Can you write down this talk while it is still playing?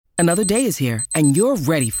Another day is here, and you're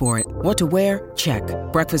ready for it. What to wear? Check.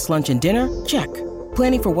 Breakfast, lunch, and dinner? Check.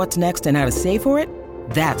 Planning for what's next and how to save for it?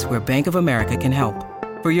 That's where Bank of America can help.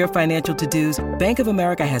 For your financial to-dos, Bank of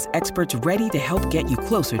America has experts ready to help get you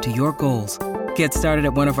closer to your goals. Get started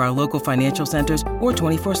at one of our local financial centers or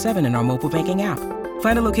 24/7 in our mobile banking app.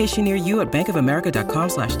 Find a location near you at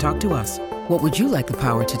bankofamerica.com/talktous. What would you like the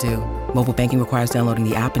power to do? Mobile banking requires downloading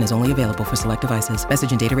the app and is only available for select devices. Message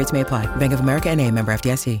and data rates may apply. Bank of America N.A., member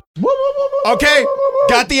FDIC. Okay,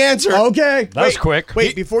 got the answer. Okay. That was quick.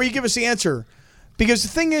 Wait, before you give us the answer, because the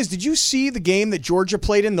thing is, did you see the game that Georgia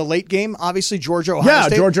played in, the late game? Obviously, Georgia-Ohio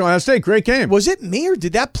State. Yeah, Georgia-Ohio State, great game. Was it me, or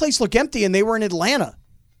did that place look empty and they were in Atlanta?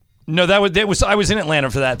 No, I was in Atlanta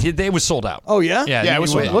for that. It was sold out. Oh, yeah? Yeah, it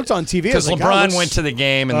was sold out. It looked on TV. Because like, LeBron went to the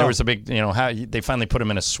game, and there was a big, they finally put him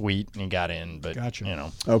in a suite, and he got in. But,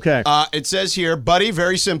 Gotcha. Okay. It says here, buddy,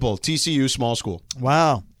 very simple. TCU, small school.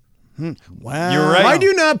 Wow. Wow. You're right. Why do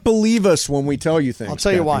you not believe us when we tell you things? I'll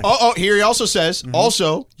tell you why. Oh, here he also says,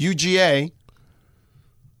 also, UGA,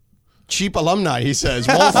 cheap alumni, he says,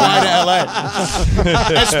 won't fly to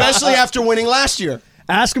L.A. Especially after winning last year.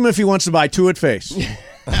 Ask him if he wants to buy Two-It Face.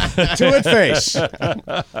 Two-It Face.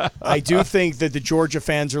 I do think that the Georgia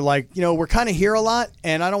fans are like, we're kind of here a lot,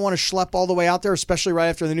 and I don't want to schlep all the way out there, especially right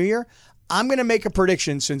after the new year. I'm going to make a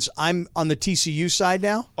prediction since I'm on the TCU side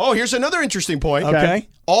now. Oh, here's another interesting point. Okay.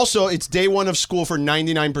 Also, it's day one of school for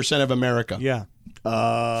 99% of America. Yeah.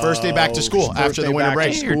 First day back to school after the winter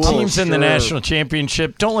break. Your team's in the national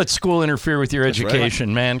championship. Don't let school interfere with your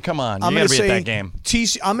education, man. Come on. You got to be at that game.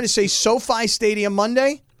 I'm going to say SoFi Stadium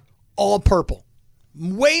Monday, all purple.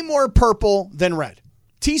 Way more purple than red.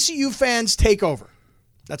 TCU fans take over.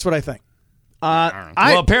 That's what I think. Well,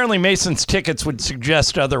 apparently Mason's tickets would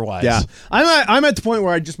suggest otherwise. Yeah. I'm at the point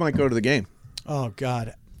where I just might go to the game. Oh,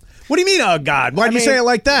 God. What do you mean, oh, God? Why do you say it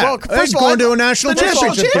like that? Well, first of all, going to a national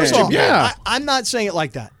championship game. Yeah. I'm not saying it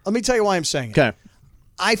like that. Let me tell you why I'm saying it. Okay.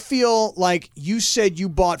 I feel like you said you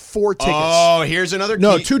bought 4 tickets. Oh, here's another key.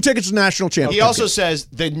 No, 2 tickets to national championship. He also says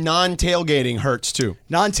the non-tailgating hurts, too.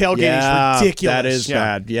 Non-tailgating is ridiculous. That is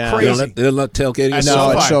bad. Yeah. Crazy. They're not tailgating.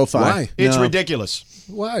 No, it's SoFi. Why? It's ridiculous.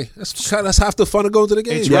 Why? That's half the fun of going to the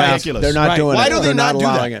game. It's Yeah, ridiculous. they're not doing it. Why do they They're not do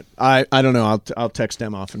allowing that? it. I don't know. I'll text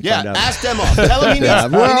them off and find out. Ask them off. Tell him he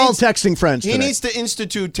needs. We're he all needs- texting friends He today. needs to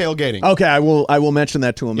institute tailgating. Okay, I will mention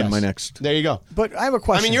that to him in Yes. my next. There you go. But I have a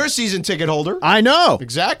question. I mean, you're a season ticket holder. I know.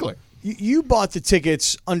 Exactly. You bought the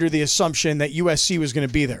tickets under the assumption that USC was going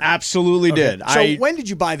to be there. Absolutely did. So when did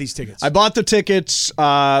you buy these tickets? I bought the tickets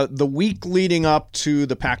the week leading up to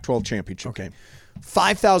the Pac-12 championship game.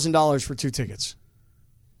 $5,000 for 2 tickets.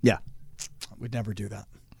 Yeah. Would never do that.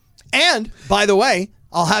 And, by the way,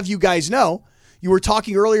 I'll have you guys know, you were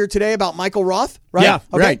talking earlier today about Michael Roth, right? Yeah,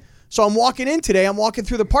 right. So I'm walking in today. I'm walking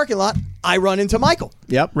through the parking lot. I run into Michael.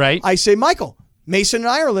 Yep. Right. I say, Michael, Mason and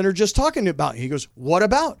Ireland are just talking about you. He goes, what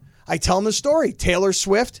about? I tell him the story. Taylor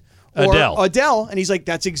Swift or Adele. And he's like,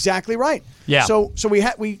 that's exactly right. Yeah. So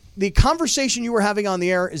the conversation you were having on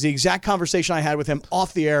the air is the exact conversation I had with him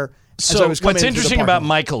off the air. So what's interesting about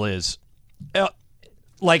Michael is,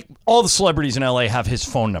 like all the celebrities in LA have his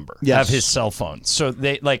phone number, have his cell phone. So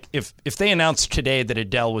they if they announced today that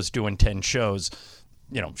Adele was doing 10 shows,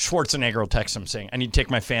 Schwarzenegger will text him saying, I need to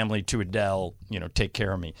take my family to Adele, take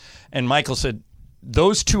care of me. And Michael said,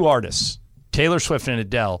 those 2 artists, Taylor Swift and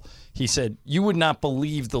Adele, he said, you would not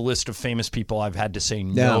believe the list of famous people I've had to say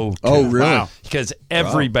no to. Oh, really? Wow. Because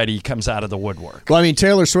everybody comes out of the woodwork. Well, I mean,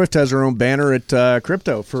 Taylor Swift has her own banner at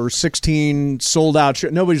Crypto for 16 sold-out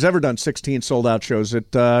shows. Nobody's ever done 16 sold-out shows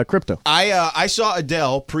at Crypto. I saw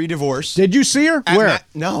Adele pre-divorce. Did you see her? Where?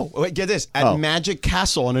 No. Wait, get this. At Magic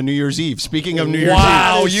Castle on a New Year's Eve. Speaking of New Year's Eve.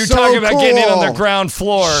 Wow, you so talk about getting in on the cool. ground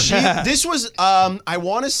floor. This was, I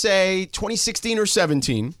want to say, 2016 or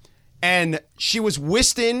 17. And she was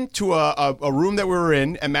whisked into a room that we were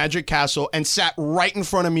in at Magic Castle and sat right in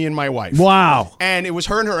front of me and my wife. Wow. And it was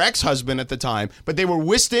her and her ex-husband at the time. But they were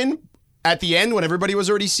whisked in at the end when everybody was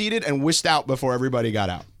already seated and whisked out before everybody got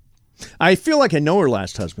out. I feel like I know her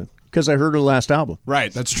last husband because I heard her last album.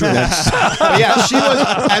 Right, that's true. But yeah, she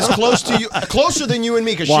was as close to you, closer than you and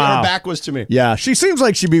me because her back was to me. Yeah, she seems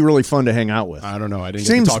like she'd be really fun to hang out with. I don't know. I didn't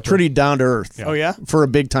Seems get to talk to pretty her. down to earth. Oh, yeah? For a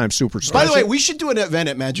big-time superstar. By the way, we should do an event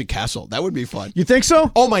at Magic Castle. That would be fun. You think so?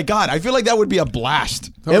 Oh, my God. I feel like that would be a blast.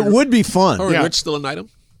 It would be fun. Rich still an item?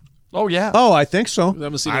 Oh, yeah. Oh, I think so. I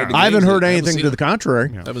haven't seen her at the I haven't games heard lately. anything to the contrary.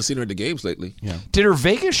 I haven't seen her at the games lately. Yeah. Did her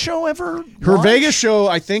Vegas show ever Her launch? Vegas show,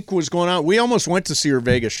 I think, was going on. We almost went to see her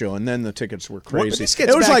Vegas show, and then the tickets were crazy. this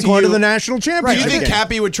gets It was back like to going to you. the national Do you championship think game.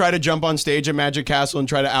 Cappy would try to jump on stage at Magic Castle and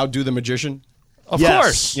try to outdo the magician? Of Yes.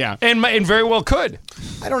 course. Yeah. And very well could.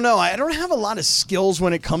 I don't know. I don't have a lot of skills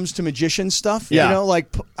when it comes to magician stuff. Yeah. You know, like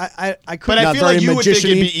I But couldn't. I Not feel like very you would think it'd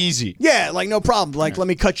magician-y. be easy. Yeah, like no problem. Like let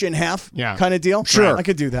me cut you in half. Yeah. Kind of deal. Sure. I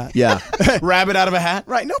could do that. Yeah. Rabbit out of a hat.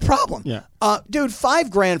 Right. No problem. Yeah. Dude,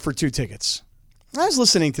 $5,000 for 2 tickets. I was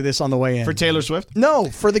listening to this on the way in. For Taylor Swift? No,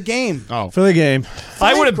 for the game. Oh. For the game.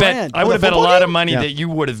 I would have bet. $5,000 I would have for the bet a football lot game? of money Yeah. that you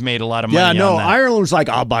would have made a lot of money. Yeah, no, on that. Ireland was like,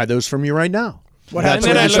 I'll buy those from you right now. What And happened?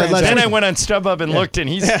 then I, That's what looked, I said then I last went on StubHub and looked, and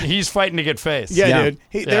he's fighting to get face. Yeah, Yeah.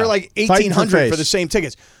 dude. They're like Fighting for $1,800 face. for the same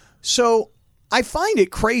tickets. So I find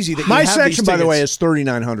it crazy that you My have section, these by the way, tickets. is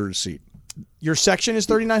 $3,900 a seat. Your section is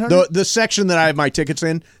 $3,900. The section that I have my tickets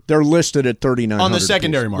in, they're listed at $3,900 On the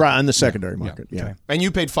secondary market. Right, on the secondary market. Yeah. And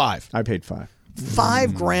you paid $5. I paid $5.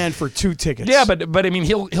 $5,000 for 2 tickets. Yeah, but I mean,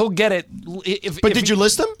 he'll get it. But did you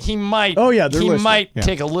list them? He might. Oh, yeah, they're he listed. might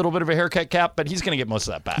take a little bit of a haircut cap, but he's going to get most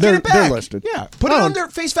of that back. They're, Get it they're back. listed. Yeah. Put it Oh, under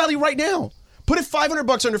face value right now. Put it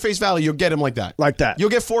 $500 under face value. You'll get him like that. Like that. You'll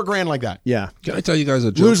get $4,000 like that. Yeah. Can I tell you guys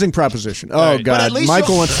a joke? Losing proposition. Oh, But at God. least Michael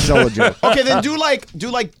you'll- wants to tell a joke. Okay, then do like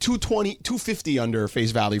 220, 250 under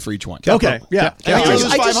face value for each one. Okay. Yeah. Yeah. I just,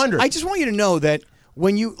 lose I, just, 500. I just want you to know that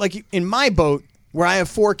when you, like in my boat where I have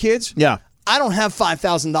 4 kids, Yeah. I don't have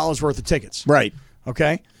 $5,000 worth of tickets. Right.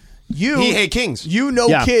 Okay? You He hate kings. You know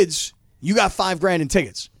Yeah. kids, you got $5,000 in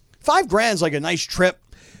tickets. $5,000 is like a nice trip.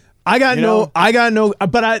 I got You no, know?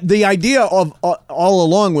 but the idea of all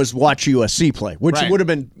along was watch USC play, which Right. would have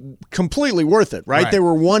been completely worth it, right? Right. They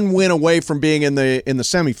were 1 win away from being in the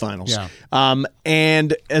semifinals. Yeah.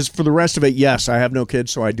 And as for the rest of it, yes, I have no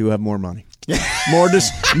kids, so I do have more money.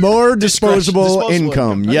 more disposable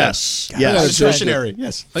income. Okay. Yes. Yeah, Yes. Discretionary.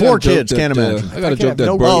 Yes. I got 4 a joke kids, can't imagine. I got a joke that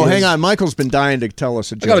no- Bergman. Oh, hang on. Michael's been dying to tell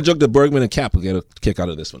us a joke. I got a joke that Bergman and Cap will get a kick out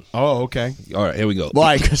of this one. Oh, okay. All right, here we go.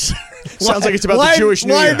 Why? 'Cause- Sounds like it's about why, the Jewish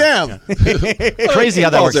New why Year. them? Crazy how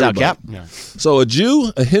that works out, Cap. So a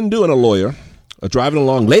Jew, a Hindu, and a lawyer are driving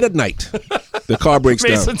along late at night. The car breaks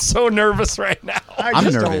down. Mason's so nervous right now. I I'm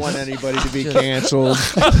just don't nervous. want anybody to be canceled.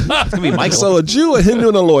 It's gonna be Michael. So a Jew, a Hindu,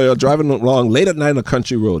 and a lawyer are driving along late at night on a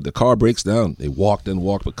country road. The car breaks down. They walked and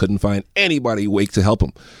walked, but couldn't find anybody awake to help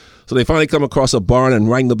them. So they finally come across a barn and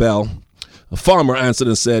rang the bell. A farmer answered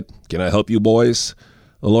and said, "Can I help you boys?"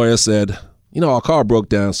 The lawyer said, "Our car broke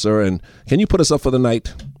down, sir, and can you put us up for the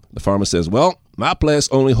night?" The farmer says, "Well, my place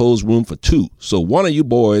only holds room for 2, so one of you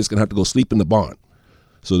boys going to have to go sleep in the barn."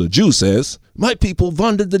 So the Jew says, "My people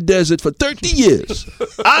wandered the desert for 30 years.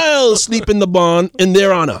 I'll sleep in the barn in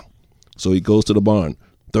their honor." So he goes to the barn.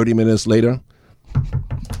 30 minutes later,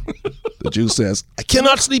 the Jew says, "I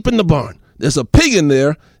cannot sleep in the barn. There's a pig in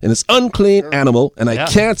there, and it's unclean animal, and I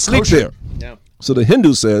can't sleep there." So the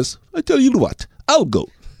Hindu says, "I tell you what, I'll go."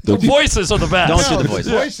 The voices are the best. Don't do the voice.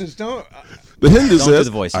 Voices don't. The Hindu Don't do says,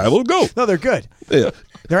 the voices. "I will go." No, they're good. Yeah.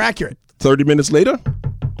 They're accurate. 30 minutes later,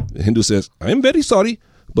 the Hindu says, "I am very sorry,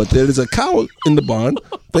 but there is a cow in the barn.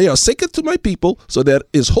 They are sacred to my people, so that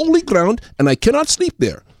is holy ground, and I cannot sleep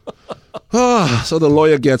there." So the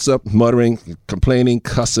lawyer gets up, muttering, complaining,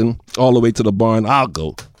 cussing, all the way to the barn. "I'll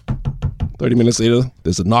go." 30 minutes later,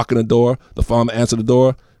 there's a knock on the door. The farmer answered the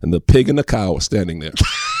door, and the pig and the cow are standing there.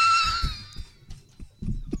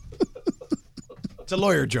 It's a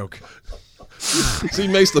lawyer joke. So he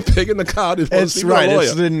makes the pig and the cow. It's right.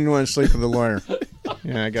 It's didn't want to sleep with the lawyer.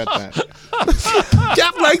 Yeah, I got that.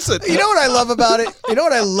 Cap likes it. You know what I love about it? You know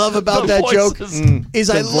what I love about The that joke? voices. Is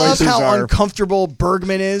I love voices how are- uncomfortable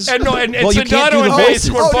Bergman is. And no, and Well, you can't do Sedano the and Mace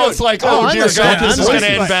voices. were Oh, both dude. like, Oh, "Oh I'm dear the God, second this is voice. going to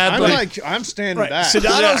end badly." I'm standing Right. back.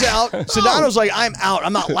 Sedano's out. Sedano's like, I'm out.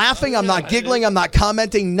 I'm not laughing. I'm not giggling. I'm not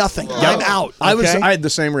commenting. Nothing. I'm out. I okay? had the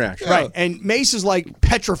same reaction. Right. And Mace is like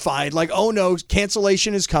petrified, like, oh no,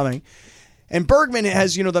 cancellation is coming. And Bergman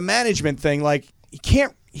has, the management thing, like he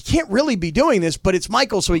can't really be doing this, but it's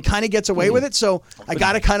Michael, so he kind of gets away with it. So I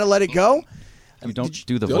got to kind of let it go. You don't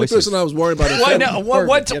do the The only voices. person I was worried about is Why, him. now,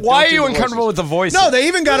 why are you uncomfortable with the voices? No, they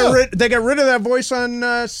even they got rid of that voice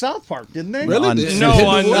on South Park, didn't they? Really? On- No,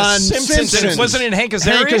 on On Simpsons. Simpsons. Wasn't it Hank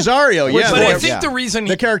Azaria? Hank Azaria, yeah. But I Yeah. think the reason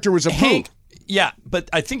The character was approved. Hank, yeah, but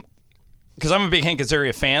I think because I'm a big Hank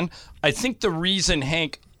Azaria fan, I think the reason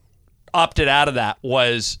Hank opted out of that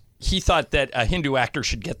was he thought that a Hindu actor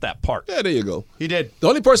should get that part. Yeah, there you go. He did. The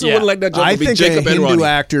only person Yeah. who wouldn't like that joke I would be think Jacob a Hindu Enrani.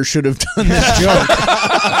 actor should have done this joke.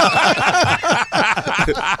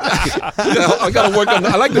 I got to work on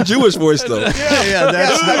that. I like the Jewish voice, though. yeah,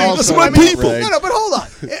 that's also my people. right. No, but hold on.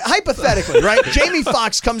 Hypothetically, right? Jamie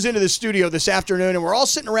Foxx comes into the studio this afternoon, and we're all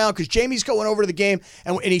sitting around because Jamie's going over to the game,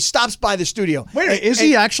 and he stops by the studio. Wait, is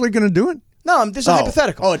he actually going to do it? No, this is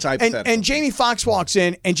hypothetical. Oh, it's hypothetical. And Jamie Foxx walks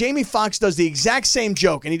in, and Jamie Foxx does the exact same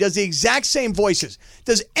joke, and he does the exact same voices.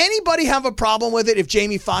 Does anybody have a problem with it if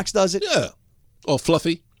Jamie Foxx does it? Yeah. Oh,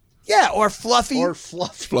 Fluffy. Yeah, or Fluffy.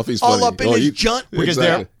 Fluffy's all funny. up in his junt. Because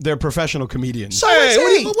Exactly. they're professional comedians. So is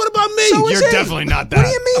he. What about me? So is You're he. definitely not that. What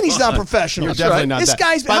do you mean he's not professional? You're definitely not this that.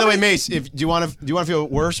 guy's. By how the way, many- Mace, do you want to feel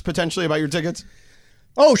worse potentially about your tickets?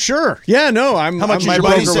 Oh, sure. Yeah, no. How much is My your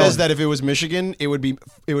buddy broker says run? that if it was Michigan, it would be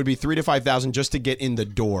 $3,000 to $5,000 just to get in the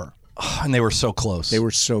door. And they were so close. They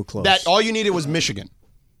were so close. That all you needed was Michigan.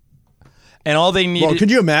 and all they needed. well, could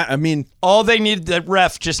you imagine? I mean, all they needed, that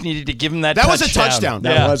ref just needed to give him that. That was a touchdown.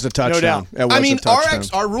 that was a touchdown. doubt. That was I mean, a touchdown.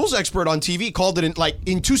 our rules expert on TV called it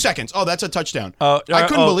in 2 seconds. Oh, that's a touchdown. I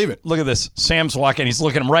couldn't believe it. Look at this. Sam's walking. He's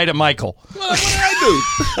looking right at Michael. What did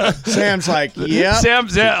I do? Sam's like, yeah,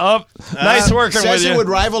 Sam's up. Nice working with Says you. it would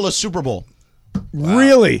rival a Super Bowl.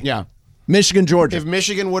 really? Yeah. Michigan, Georgia. If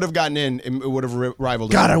Michigan would have gotten in, it would have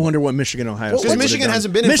rivaled. God, I wonder what Michigan, Ohio State. Because would've Michigan done.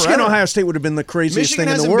 hasn't been in Michigan, forever. Ohio State would have been the craziest Michigan thing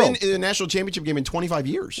in hasn't the world. been in a national championship game in 25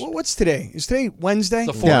 years. Well, what's today? Is today Wednesday?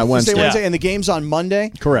 The 4th. Yeah, Is Wednesday. today Wednesday, Yeah. and the game's on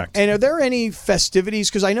Monday. Correct. And are there any festivities?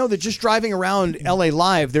 Because I know that just driving around LA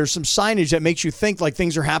Live, there's some signage that makes you think like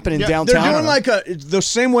things are happening Yeah, downtown. They're doing like the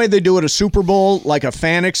same way they do at a Super Bowl, like a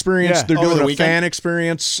fan experience. Yeah. They're Over doing the a weekend? fan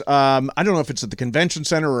experience. I don't know if it's at the convention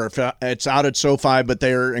center or if it's out at SoFi, but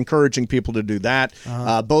they're encouraging people to do that.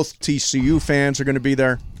 Both TCU fans are going to be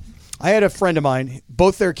there. I had a friend of mine.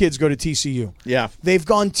 Both their kids go to TCU. Yeah. They've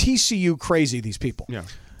gone TCU crazy. These people. Yeah.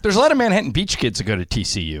 There's a lot of Manhattan Beach kids that go to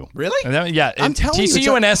TCU. Really? And yeah. I'm telling you,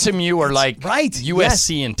 TCU it's and SMU are like right, USC yes.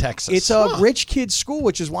 in Texas. It's a rich kid school,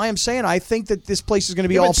 which is why I'm saying I think that this place is going to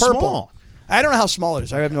be Yeah, all but purple. small. I don't know how small it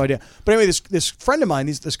is. I have no idea. But anyway, this friend of mine,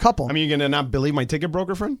 this couple. I mean, you're going to not believe my ticket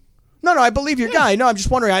broker friend? No, I believe your guy. No, I'm just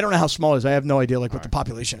wondering. I don't know how small it is. I have no idea like what the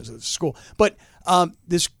population is of the school. But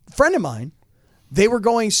this friend of mine, they were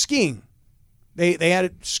going skiing. They had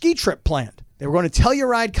a ski trip planned. They were going to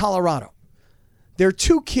Telluride, Colorado. Their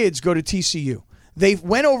 2 kids go to TCU. They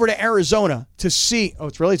went over to Arizona to see. Oh,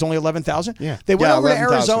 it's only 11,000. Yeah. They went Yeah, over to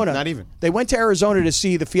 11,000, Arizona. not even. They went to Arizona to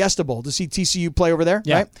see the Fiesta Bowl to see TCU play over there.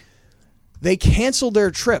 Yeah. Right. They canceled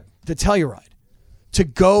their trip to Telluride to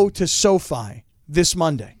go to SoFi this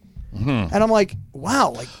Monday. And I'm like,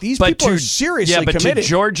 wow, like these people are seriously committed. to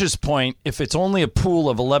George's point, if it's only a pool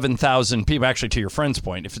of 11,000 people, actually to your friend's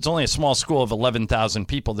point, if it's only a small school of 11,000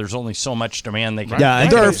 people, there's only so much demand they can. Yeah, they and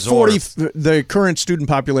can there are absorb. 40. The current student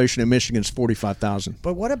population in Michigan is 45,000.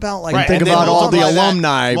 But what about like Right. Think And then about all the multiply that-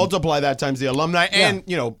 alumni. Multiply that times the alumni and,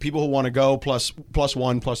 people who want to go plus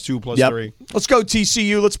 1, plus 2, plus Yep. 3. Let's go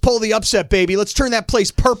TCU. Let's pull the upset, baby. Let's turn that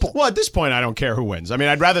place purple. Well, at this point, I don't care who wins. I mean,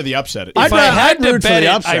 I'd rather the upset. If I had I'd to root for bet the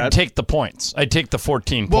it, upset. I'd take the points. I'd take the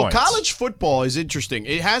 14 Well, points. college football is interesting.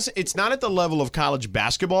 It's not at the level of college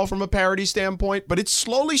basketball from a parity standpoint, but it's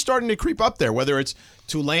slowly starting to creep up there, whether it's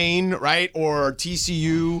Tulane, right, or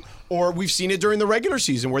TCU, or we've seen it during the regular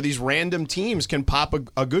season where these random teams can pop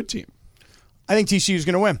a good team. I think TCU is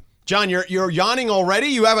going to win. John, you're yawning already?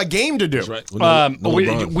 You have a game to do. That's right. No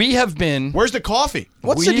LeBron. we have been. Where's the coffee?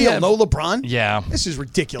 What's We the deal? have- No LeBron? Yeah. This is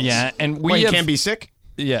ridiculous. Yeah, and we Well, he have, can't be sick?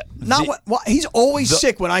 Yeah. Not what he's always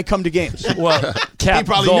sick when I come to games. Well, Cap,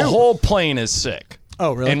 probably the knew. whole plane is sick.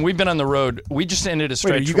 Oh, really? And we've been on the road. We just ended a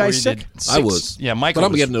stretch. are you where guys we sick? did I was. Yeah, Michael But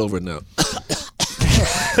I'm was. getting over it now.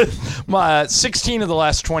 16 of the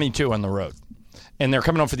last 22 on the road. And they're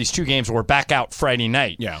coming home for these 2 games. We're back out Friday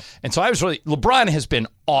night. Yeah. And so I was really LeBron has been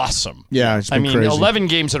awesome. Yeah, it's been I mean, crazy. 11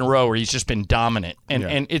 games in a row where he's just been dominant.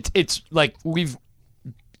 And it's like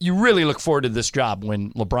you really look forward to this job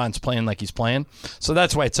when LeBron's playing like he's playing. So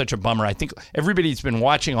that's why it's such a bummer. I think everybody's been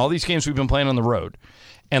watching all these games we've been playing on the road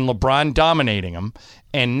and LeBron dominating them.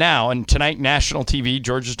 And tonight, national TV,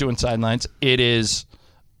 George is doing sidelines. First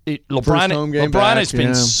LeBron home game LeBron back, has been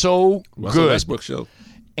yeah. so Russell good. Westbrook show.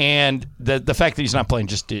 And the fact that he's not playing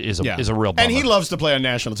just is a real bummer. And he loves to play on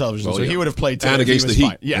national television, Oh, so yeah. he would have played And today if he against was the Heat.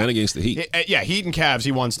 fine. Yeah. And against the Heat. Yeah, Heat and Cavs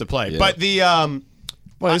he wants to play. Yeah. But the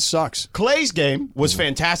Well, this sucks. Clay's game was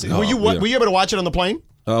fantastic. Oh, Were you yeah. able to watch it on the plane?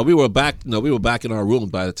 We were back in our room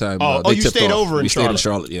by the time. they You tipped stayed off. over in we Charlotte. stayed in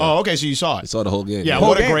Charlotte. Yeah. Oh, okay, so you saw I it. saw the whole game. Yeah, Whole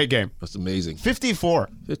what a game. great game. That's amazing. 54.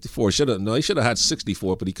 54. He should have had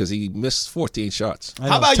 64, but because he missed 14 shots.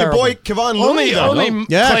 How about your boy Kevon Looney? Only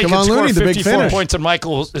Yeah, Clay Kevon can score Looney, the big 54 finish. points, and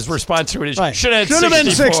Michael's response to it is Right. should have Should have been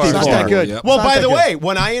 64. Not that good. Yep. Well, Not by that the good. way,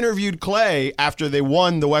 when I interviewed Clay after they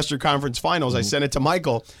won the Western Conference Finals, I sent it to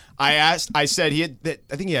Michael. I said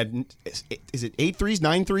I think he had, is it 8 threes,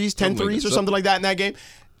 9 threes, 10 Something like threes, that. or something like that in that game?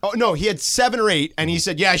 Oh, no, he had 7 or 8, and he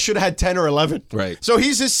said, yeah, I should have had 10 or 11. Right. So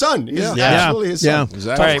he's his son. He's Yeah. absolutely his son. Yeah.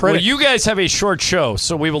 Exactly. All right. Well, you guys have a short show,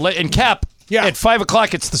 so we will let. And Cap, Yeah. at 5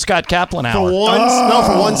 o'clock, it's the Scott Kaplan hour.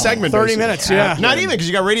 For one segment. 30 basically. minutes, yeah. Not even, because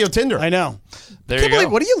you got Radio Tinder. I know. There Can't you believe,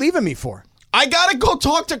 go. what are you leaving me for? I got to go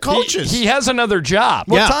talk to coaches. He has another job.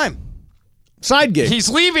 What Yeah. time? Side gig. He's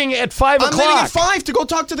leaving at 5 I'm o'clock. leaving at 5 to go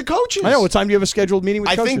talk to the coaches. I know. What time do you have a scheduled meeting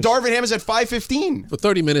with I coaches? think Darvin Ham is at 5:15. For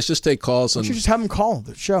 30 minutes, just take calls. Why And don't you just have him call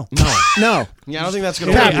the show? No. Yeah, I don't think that's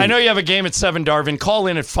going to Hey, work. I know you have a game at 7, Darvin. Call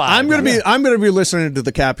in at 5. I'm gonna be listening to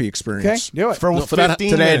the Cappy Okay, Experience do it. For for that-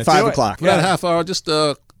 15 today minutes. at 5 Do it. o'clock. for that half hour, just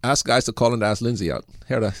ask guys to call and ask Lindsay out.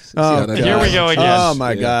 See how that Here we go again. Oh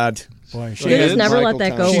my God. Boy, You just never let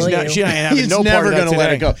that go, will you? She's not having He's no never part of that gonna let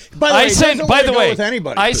it today. go. By the way, I sent. doesn't By let the it go way, with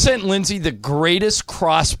anybody. I sent Lindsay the greatest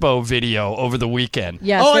crossbow video over the weekend.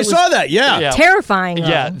 Yes, Oh, it I was saw that. Yeah. Yeah. terrifying. Though.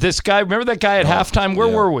 Yeah, this guy. Remember that guy at halftime? Where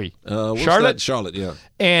were we? what's Charlotte. that? Charlotte, yeah.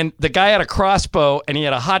 And the guy had a crossbow, and he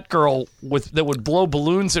had a hot girl that would blow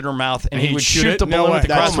balloons in her mouth, and he he'd would shoot shoot it? the No balloon way. with the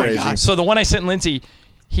That's crossbow. crazy. So the one I sent Lindsay,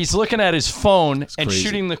 he's looking at his phone and crazy.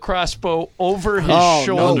 shooting the crossbow over his Oh,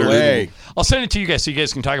 shoulder. no way. I'll send it to you guys so you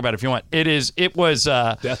guys can talk about it if you want. It was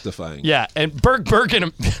Death-defying. yeah, and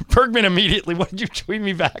Bergman immediately, what did you tweet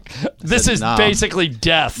me back? This is nah. basically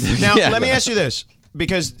death. Now, let me ask you this.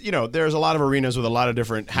 Because, there's a lot of arenas with a lot of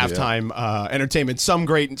different halftime entertainment. Some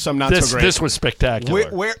great and some not so great. This was spectacular.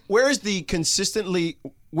 Where is the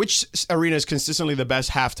which arena is consistently the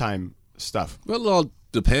best halftime stuff? Well, it all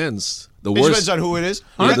depends. The It worst. depends on who it is.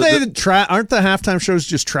 Aren't Yeah, aren't the halftime shows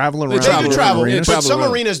just traveling around? They do travel, Yeah, but travel some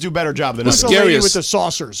around. arenas do a better job than Who's others. the lady Scariest. with the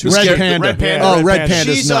saucers? Red Scary- Panda. Red Panda. Oh, Red Red Panda.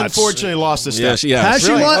 Panda's She's nuts. unfortunately lost a step. Yeah, she has. Has she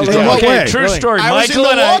Really? won? Okay. In what Okay, way? true Really? story. I was in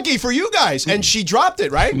Michael and I, Milwaukee for you guys, and she dropped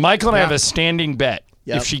it, right? Michael and I have a standing bet.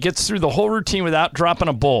 Yep. If she gets through the whole routine without dropping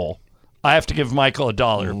a bowl, I have to give Michael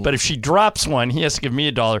 $1. But if she drops one, he has to give me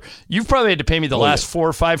 $1. You've probably had to pay me the last 4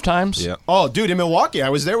 or 5 times. Yeah. Oh, dude, in Milwaukee, I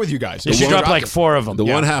was there with you guys. She dropped like 4 of them. The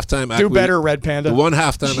one halftime act. Do better, Red Panda. The one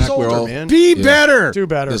halftime She's act we're older, all. man. Be better. Do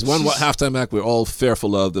better. There's one halftime act we're all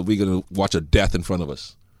fearful of that we're going to watch a death in front of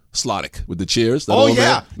us. Slottick with the cheers. That Oh, old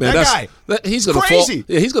yeah. man. That guy. He's gonna Crazy. fall.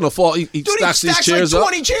 Yeah, he's gonna fall. He Dude, he stacks these stacks chairs like up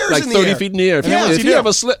 20 chairs like in the 30 air. feet in the air. If, Yeah, he, what's if he he do?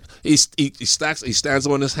 ever slip, he stacks. He stands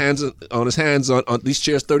on his hands on these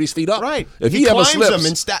chairs 30 feet up. Right. If he he ever climbs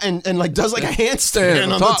slips, them and like does like a handstand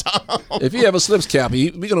stand on the top. If he ever slips,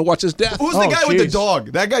 Cappy, we're gonna watch his death. Who's the guy with the jeez.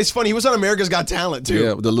 dog? That guy's funny. He was on America's Got Talent too.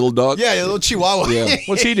 Yeah, with the little dog. Yeah, the little Chihuahua. Yeah.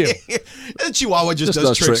 What's he do? The Chihuahua just Just does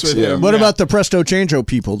does tricks tricks, with yeah. him. What about the Presto Changeo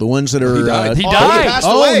people? The ones that are. He died. He Oh, died. He passed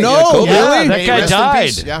Oh, away. no, Yeah, really? that guy rest in died.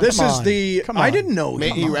 peace. Yeah. This Come is on. the. Come I on. didn't know. May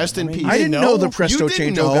he rest in peace. I didn't know the Presto You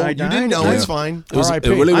didn't Changeo know guy that. You died. didn't know. Yeah. It's fine. It R.I.P.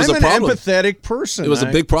 really was I'm a an problem. empathetic person. It was a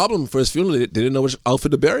big problem for his funeral. They didn't know which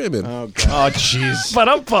outfit to bury him in. Oh, jeez. But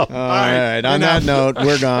All right. On that note,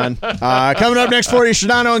 we're gone. Coming up next for you,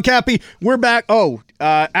 Shadano and Cappy. We're back. Oh,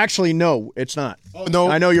 actually, no, it's not. Oh, no.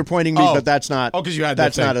 I know you're pointing me, Oh. but that's not. Oh, 'cause you had that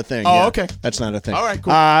That's thing. not a thing. Oh, yeah. okay. That's not a thing. All right,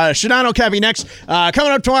 cool. Shadano, Cappy next.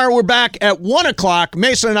 Coming up tomorrow, we're back at 1 o'clock.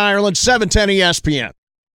 Mason and Ireland, 710 ESPN.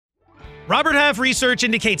 Robert Half research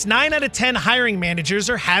indicates 9 out of 10 hiring managers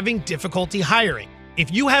are having difficulty hiring.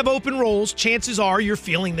 If you have open roles, chances are you're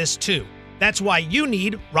feeling this too. That's why you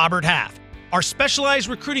need Robert Half. Our specialized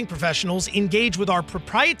recruiting professionals engage with our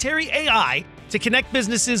proprietary AI to connect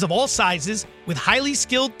businesses of all sizes with highly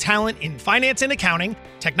skilled talent in finance and accounting,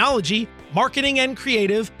 technology, marketing and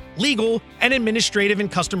creative, legal, and administrative and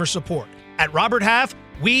customer support. At Robert Half,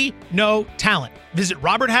 we know talent. Visit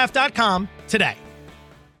roberthalf.com today.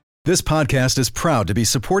 This podcast is proud to be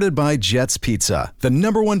supported by Jets Pizza, the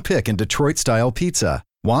 #1 pick in Detroit-style pizza.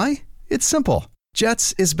 Why? It's simple.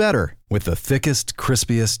 Jets is better. With the thickest,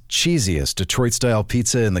 crispiest, cheesiest Detroit-style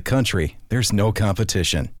pizza in the country, there's no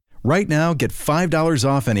competition. Right now, get $5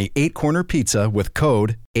 off any 8-corner pizza with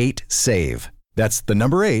code 8SAVE. That's the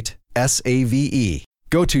number 8, SAVE.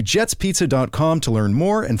 Go to jetspizza.com to learn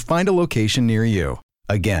more and find a location near you.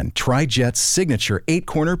 Again, try Jet's signature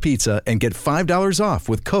 8-corner pizza and get $5 off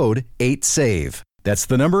with code 8SAVE. That's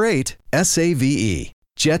the number 8, SAVE.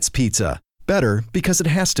 Jet's Pizza. Better because it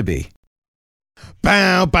has to be.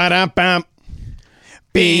 Bow, ba-da-bam.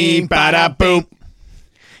 Beep, ba-da-boop.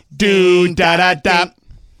 Do, da-da-da.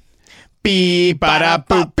 Beep,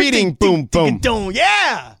 ba-da-boop. Beating, boom, boom.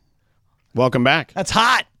 Yeah. Welcome back. That's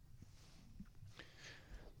hot.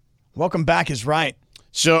 Welcome back is right.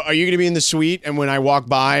 So, are you going to be in the suite? And when I walk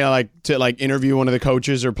by, I like to interview one of the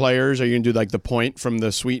coaches or players. Are you going to do the point from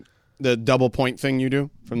the suite, the double point thing you do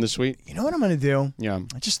from the suite? You know what I'm going to do? Yeah.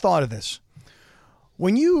 I just thought of this. Are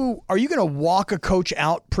you going to walk a coach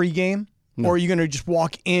out pregame, or are you going to just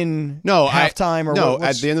walk in halftime?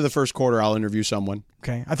 At the end of the first quarter, I'll interview someone.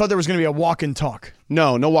 Okay, I thought there was going to be a walk and talk.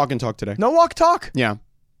 No walk and talk today. No walk talk. Yeah,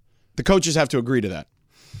 the coaches have to agree to that.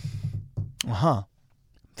 I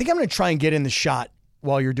think I'm going to try and get in the shot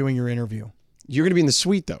while you're doing your interview. You're going to be in the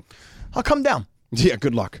suite though. I'll come down. Yeah,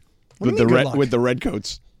 good luck What do with you the mean, red good luck? with the red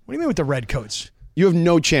coats. What do you mean with the red coats? You have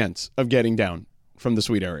no chance of getting down from the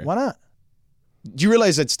suite area. Why not? Do you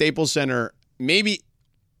realize that Staples Center, maybe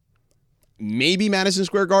Madison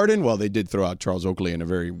Square Garden? Well, they did throw out Charles Oakley in a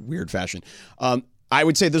very weird fashion. I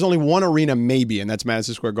would say there's only one arena maybe, and that's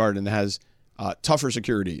Madison Square Garden, that has tougher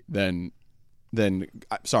security than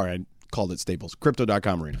sorry, I called it Staples.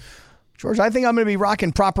 Crypto.com arena. George, I think I'm going to be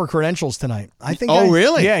rocking proper credentials tonight. I think.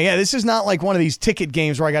 Really? Yeah. This is not like one of these ticket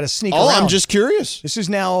games where I got to sneak around. I'm just curious. This is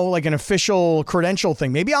now like an official credential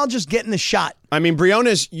thing. Maybe I'll just get in the shot. I mean,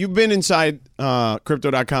 Briones, you've been inside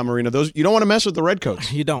Crypto.com arena. You don't want to mess with the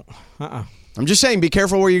Redcoats. You don't. I'm just saying, be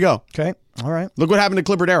careful where you go. Okay. All right. Look what happened to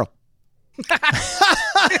Clipper Darrell.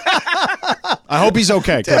 I hope he's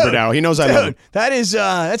okay, Clipper Darrell. He knows I love him.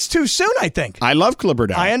 That's too soon, I think. I love Clipper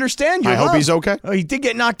Darrell. I understand you. I hope he's okay. Oh, he did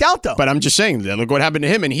get knocked out, though. But I'm just saying, look what happened to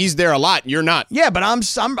him, and he's there a lot. You're not. Yeah, but I'm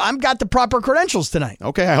got the proper credentials tonight.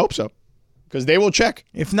 Okay, I hope so. Because they will check.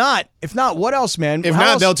 If not, what else, man? If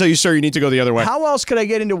not, they'll tell you, sir, you need to go the other way. How else could I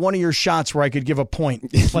get into one of your shots where I could give a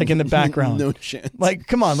point, like in the background? No chance. Like,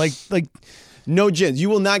 come on, like. No chance. You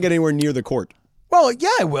will not get anywhere near the court. Well, yeah,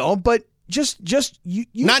 I will, but just you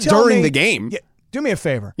not tell during me, the game. Yeah, do me a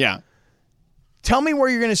favor. Yeah. Tell me where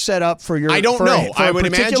you're going to set up for your. I don't know. I would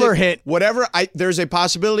particular imagine hit. Whatever. There's a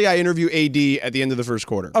possibility I interview AD at the end of the first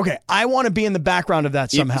quarter. Okay, I want to be in the background of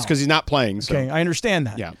that somehow. Because he's not playing. So. Okay, I understand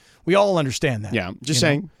that. Yeah, we all understand that. Yeah, just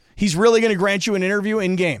saying. He's really going to grant you an interview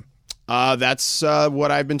in game. That's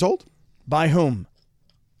what I've been told. By whom?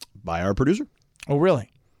 By our producer. Oh, really?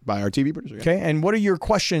 By our TV producer. Yeah. Okay, and what are your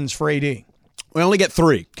questions for AD? We only get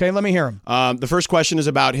 3. Okay, let me hear them. The first question is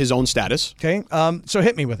about his own status. Okay, so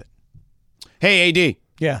hit me with it. Hey, AD.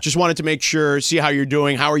 Yeah. Just wanted to make sure, see how you're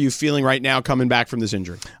doing. How are you feeling right now coming back from this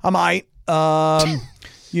injury? I'm all right.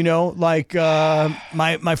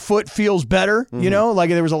 My foot feels better, like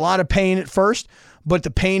there was a lot of pain at first, but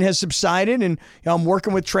the pain has subsided, and I'm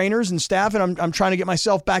working with trainers and staff, and I'm trying to get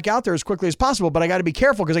myself back out there as quickly as possible, but I got to be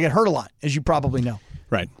careful because I get hurt a lot, as you probably know.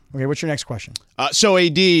 Right. Okay, what's your next question? So,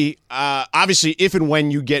 AD, obviously, if and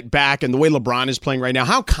when you get back, and the way LeBron is playing right now,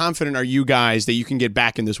 how confident are you guys that you can get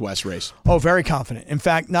back in this West race? Oh, very confident. In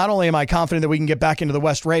fact, not only am I confident that we can get back into the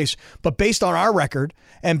West race, but based on our record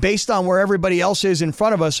and based on where everybody else is in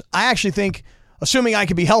front of us, I actually think, assuming I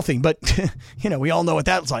could be healthy, but, we all know what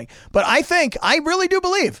that's like. But I really do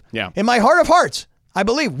believe, in my heart of hearts, I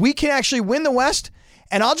believe we can actually win the West.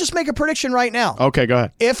 And I'll just make a prediction right now. Okay, go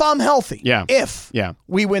ahead. If I'm healthy. Yeah. If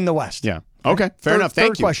we win the West. Yeah. Okay, fair enough.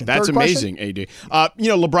 Thank you. Question. That's amazing, AD.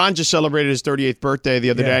 LeBron just celebrated his 38th birthday the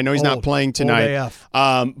other day. I know he's not playing tonight.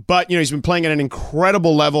 But, he's been playing at an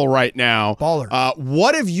incredible level right now. Baller.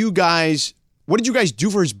 What did you guys do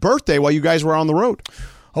for his birthday while you guys were on the road?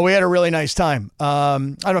 Oh, we had a really nice time. I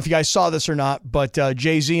don't know if you guys saw this or not, but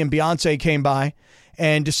Jay-Z and Beyonce came by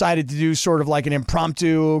and decided to do sort of like an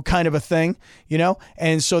impromptu kind of a thing,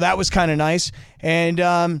 and so that was kind of nice. And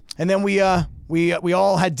then we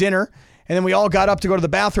all had dinner, and then we all got up to go to the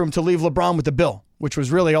bathroom to leave LeBron with the bill, which was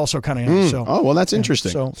really also kind of nice. So, well, that's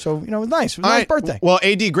interesting. So it was nice. It was a nice birthday. Well,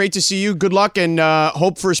 AD, great to see you. Good luck, and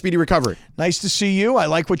hope for a speedy recovery. Nice to see you. I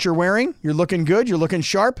like what you're wearing. You're looking good. You're looking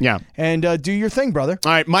sharp. Yeah. And do your thing, brother.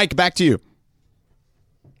 All right, Mike, back to you.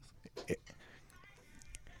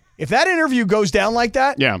 If that interview goes down like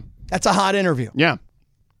that, that's a hot interview. Yeah.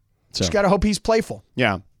 So. Just got to hope he's playful.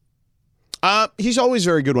 Yeah. He's always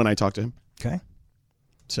very good when I talk to him. Okay.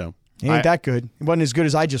 So. He ain't that good. He wasn't as good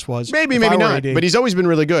as I just was. Maybe not. But he's always been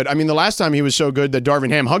really good. I mean, the last time he was so good that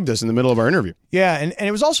Darvin Ham hugged us in the middle of our interview. Yeah, and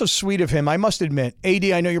it was also sweet of him, I must admit. AD,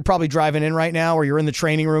 I know you're probably driving in right now, or you're in the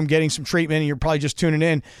training room getting some treatment, and you're probably just tuning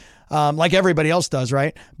in like everybody else does,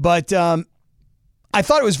 right? But I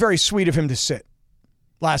thought it was very sweet of him to sit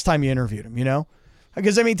last time you interviewed him,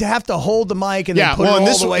 Because, to have to hold the mic and then put it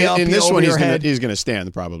all the way up in this over one, your head. he's going to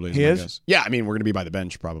stand probably. He is? Guess. Yeah, we're going to be by the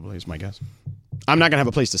bench probably is my guess. I'm not going to have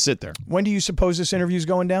a place to sit there. When do you suppose this interview's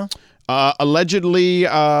going down? Allegedly,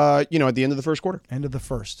 at the end of the first quarter. End of the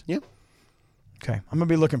first. Yeah. Okay. I'm going to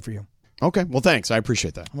be looking for you. Okay. Well, thanks. I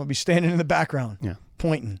appreciate that. I'm going to be standing in the background. Yeah.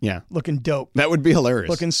 Pointing. Yeah. Looking dope. That would be hilarious.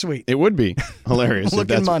 Looking sweet. It would be hilarious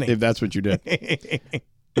Looking money. If that's what you did.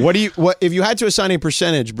 What if you had to assign a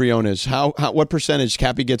percentage, Briones, what percentage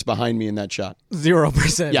Cappy gets behind me in that shot?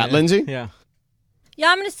 0%. Yeah, Lindsay? Yeah. Yeah,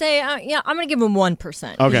 I'm going to say, I'm going to give him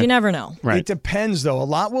 1%. Okay. You never know. Right. It depends, though. A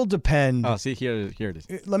lot will depend. Oh, see, here it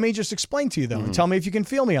is. Let me just explain to you, though, and tell me if you can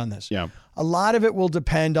feel me on this. Yeah. A lot of it will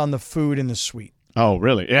depend on the food in the suite. Oh,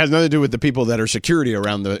 really? It has nothing to do with the people that are security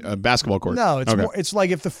around the basketball court. No, it's more, it's like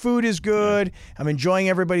if the food is good, I'm enjoying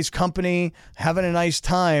everybody's company, having a nice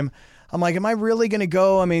time. I'm like, am I really going to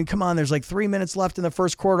go? Come on, there's like 3 minutes left in the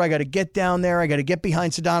first quarter. I got to get down there. I got to get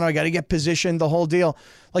behind Sedano. I got to get positioned, the whole deal.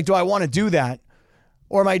 Like, do I want to do that?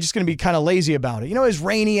 Or am I just going to be kind of lazy about it? You know, it's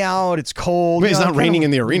rainy out, it's cold. It's not raining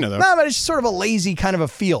in the arena, though. No, but it's sort of a lazy kind of a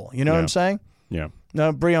feel. You know what I'm saying? Yeah.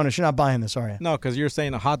 No, Briones, you're not buying this, are you? No, because you're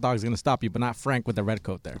saying a hot dog is going to stop you, but not Frank with the red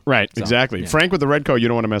coat there. Right, So, exactly. yeah. Frank with the red coat, you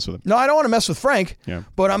don't want to mess with him. No, I don't want to mess with Frank. Yeah.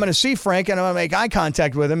 But I'm going to see Frank, and I'm going to make eye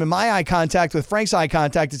contact with him. And my eye contact with Frank's eye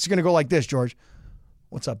contact, it's going to go like this, George.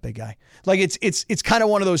 What's up, big guy? Like, it's kind of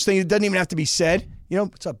one of those things. It doesn't even have to be said. You know,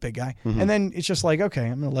 what's up, big guy? Mm-hmm. And then it's just like, okay,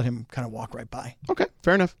 I'm going to let him kind of walk right by. Okay,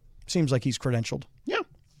 fair enough. Seems like he's credentialed. Yeah.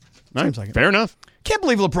 Seems like it. Fair enough. Can't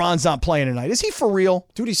believe LeBron's not playing tonight. Is he for real?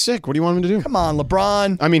 Dude, he's sick. What do you want him to do? Come on,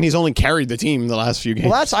 LeBron. I mean, he's only carried the team the last few games.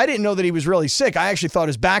 Well, I didn't know that he was really sick. I actually thought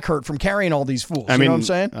his back hurt from carrying all these fools. You know what I'm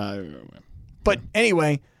saying? But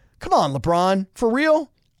anyway, come on, LeBron. For real?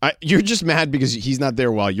 You're just mad because he's not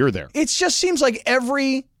there while you're there. It just seems like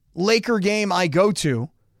every Laker game I go to,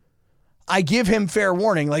 I give him fair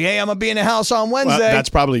warning. Like, hey, I'm going to be in the house on Wednesday. Well, that's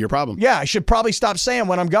probably your problem. Yeah, I should probably stop saying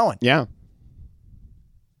when I'm going. Yeah.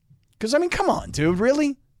 Because, I mean, come on, dude.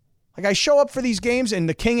 Really? Like, I show up for these games and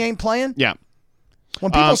the King ain't playing? Yeah.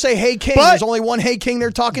 When people say, hey, King, but there's only one hey, King they're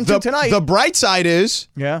talking to tonight. The bright side is,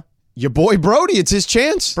 yeah, your boy Brody, it's his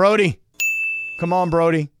chance. Brody. Come on,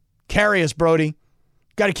 Brody. Carry us, Brody.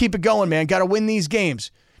 Got to keep it going, man. Got to win these games.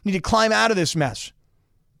 Need to climb out of this mess.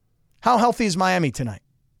 How healthy is Miami tonight?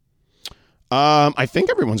 I think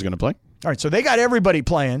everyone's going to play. All right, so they got everybody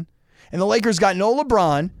playing, and the Lakers got no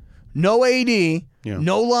LeBron, no AD,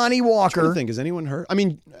 no Lonnie Walker. I think, is anyone hurt? I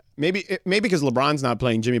mean, maybe because LeBron's not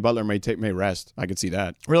playing, Jimmy Butler may rest. I could see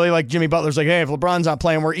that. Really, like Jimmy Butler's like, hey, if LeBron's not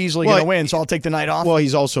playing, we're easily going to win, so I'll take the night off. Well,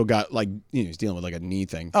 he's also got he's dealing with like a knee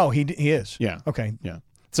thing. Oh, he is. Yeah. Okay. Yeah.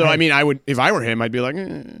 So I mean, I would if I were him, I'd be like.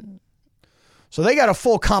 So they got a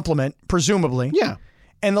full complement, presumably. Yeah.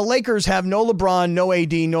 And the Lakers have no LeBron, no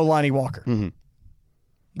AD, no Lonnie Walker. Mm-hmm.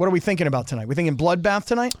 What are we thinking about tonight? We thinking bloodbath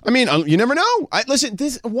tonight? I mean, you never know. Listen,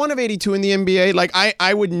 this 1 of 82 in the NBA. Like,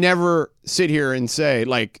 I would never sit here and say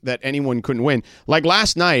like that anyone couldn't win. Like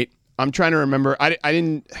last night, I'm trying to remember. I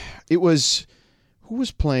didn't. It was who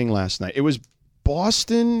was playing last night? It was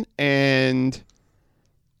Boston and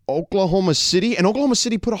Oklahoma City, and Oklahoma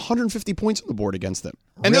City put 150 points on the board against them.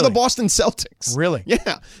 And they're the Boston Celtics. Really?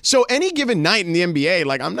 Yeah. So any given night in the NBA,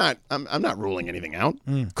 like I'm not ruling anything out.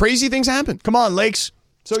 Crazy things happen. Come on, Lakes.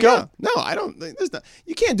 So yeah, no, I don't. There's not.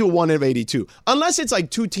 You can't do a 1 of 82 unless it's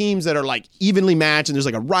like two teams that are like evenly matched and there's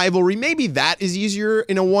like a rivalry. Maybe that is easier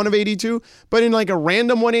in a 1 of 82. But in like a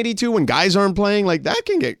random 182 when guys aren't playing, like that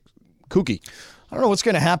can get kooky. I don't know what's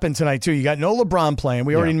going to happen tonight too. You got no LeBron playing.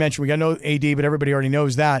 We already mentioned we got no AD, but everybody already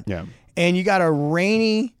knows that. Yeah. And you got a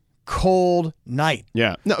rainy, cold night.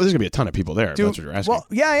 Yeah. No, there's gonna be a ton of people there. If that's what you're asking. Well,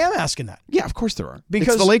 yeah, I am asking that. Yeah, of course there are.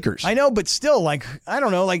 Because it's the Lakers. I know, but still, like, I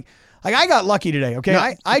don't know, like I got lucky today, okay?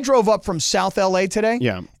 No. I drove up from South LA today.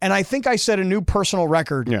 Yeah. And I think I set a new personal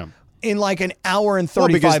record. Yeah. In like an hour and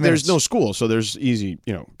 35 because minutes. there's no school, so there's easy,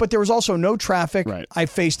 But there was also no traffic. Right. I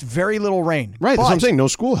faced very little rain. Right, that's what I'm saying. No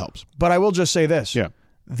school helps. But I will just say this. Yeah.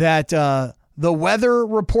 That the weather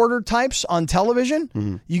reporter types on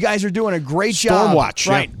television, you guys are doing a great job. Stormwatch,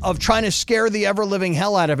 right, of trying to scare the ever-living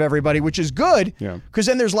hell out of everybody, which is good. Yeah. Because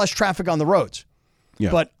then there's less traffic on the roads. Yeah.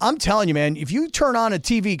 But I'm telling you, man, if you turn on a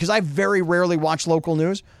TV, because I very rarely watch local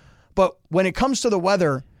news, but when it comes to the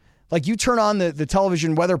weather, like you turn on the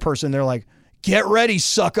television weather person, they're like, get ready,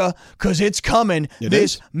 sucker, because it's coming.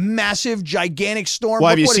 This massive, gigantic storm.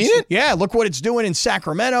 Well, have you seen it? Yeah, look what it's doing in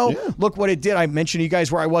Sacramento. Yeah. Look what it did. I mentioned to you guys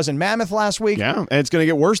where I was in Mammoth last week. Yeah, and it's going to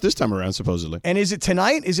get worse this time around, supposedly. And is it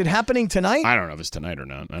tonight? Is it happening tonight? I don't know if it's tonight or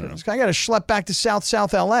not. I don't know. I got to schlep back to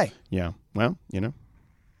South LA. Yeah, well,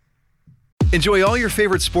 Enjoy all your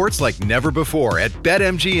favorite sports like never before at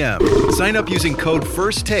BetMGM. Sign up using code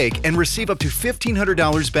FIRSTTAKE and receive up to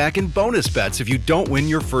 $1,500 back in bonus bets if you don't win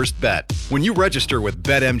your first bet. When you register with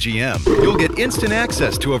BetMGM, you'll get instant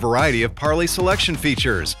access to a variety of parlay selection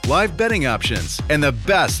features, live betting options, and the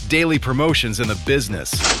best daily promotions in the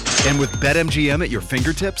business. And with BetMGM at your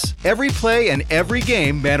fingertips, every play and every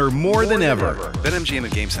game matter more than ever. BetMGM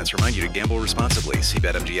and GameSense remind you to gamble responsibly. See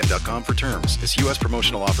BetMGM.com for terms. This U.S.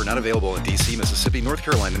 promotional offer not available in D.C., Mississippi, North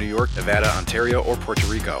Carolina, New York, Nevada, Ontario, or Puerto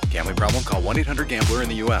Rico. Gambling problem? Call 1-800-GAMBLER in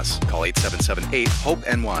the U.S. Call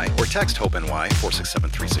 877-8-HOPE-NY or text HOPE-NY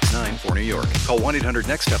 467-369 for New York. Call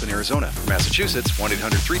 1-800-NEXT-STEP in Arizona. For Massachusetts,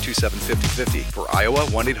 1-800-327-5050. For Iowa,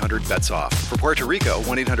 1-800-BETS-OFF. For Puerto Rico,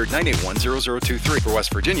 1-800-981-0023. For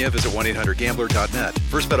West Virginia, visit 1-800-GAMBLER.net.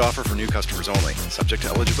 First bet offer for new customers only. Subject to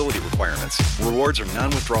eligibility requirements. Rewards are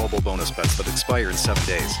non-withdrawable bonus bets that expire in 7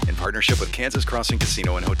 days. In partnership with Kansas Crossing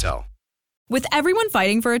Casino and Hotel. With everyone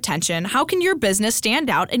fighting for attention, how can your business stand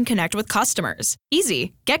out and connect with customers?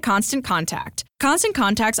 Easy. Get Constant Contact. Constant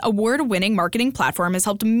Contact's award-winning marketing platform has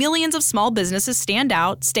helped millions of small businesses stand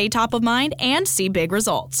out, stay top of mind, and see big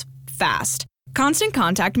results fast. Constant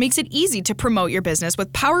Contact makes it easy to promote your business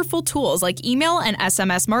with powerful tools like email and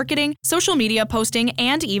SMS marketing, social media posting,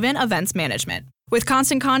 and even events management. With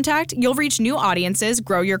Constant Contact, you'll reach new audiences,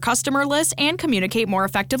 grow your customer list, and communicate more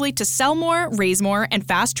effectively to sell more, raise more, and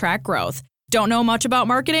fast-track growth. Don't know much about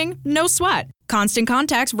marketing? No sweat. Constant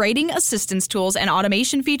Contact's writing assistance tools and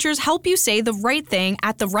automation features help you say the right thing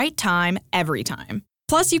at the right time, every time.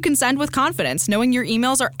 Plus, you can send with confidence, knowing your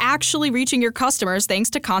emails are actually reaching your customers thanks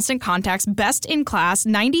to Constant Contact's best-in-class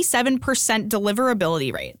 97%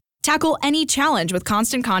 deliverability rate. Tackle any challenge with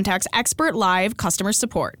Constant Contact's expert live customer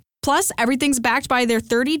support. Plus, everything's backed by their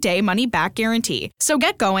 30-day money-back guarantee. So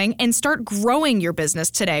get going and start growing your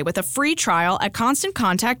business today with a free trial at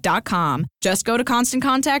ConstantContact.com. Just go to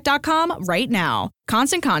ConstantContact.com right now.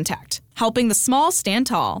 Constant Contact, helping the small stand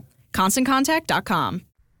tall. ConstantContact.com.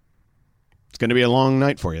 It's going to be a long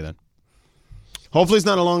night for you then. Hopefully it's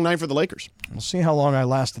not a long night for the Lakers. We'll see how long I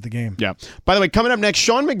last at the game. Yeah. By the way, coming up next,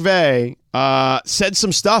 Sean McVay said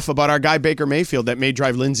some stuff about our guy Baker Mayfield that may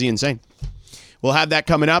drive Lindsay insane. We'll have that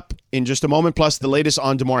coming up in just a moment, plus the latest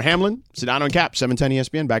on DeMar Hamlin. Sedano and Cap, 710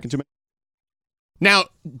 ESPN, back in 2 minutes. Now,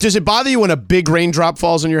 does it bother you when a big raindrop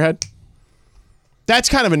falls on your head? That's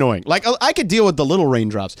kind of annoying. Like, I could deal with the little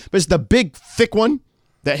raindrops, but it's the big, thick one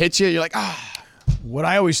that hits you. You're like, What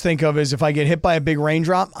I always think of is if I get hit by a big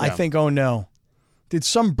raindrop, I think, oh no. Did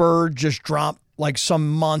some bird just drop like some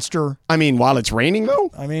monster? I mean, while it's raining, though?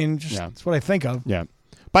 I mean, that's what I think of. Yeah.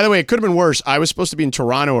 By the way, it could have been worse. I was supposed to be in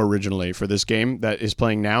Toronto originally for this game that is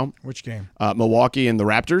playing now. Which game? Milwaukee and the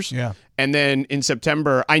Raptors. Yeah. And then in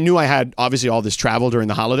September, I knew I had obviously all this travel during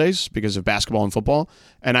the holidays because of basketball and football.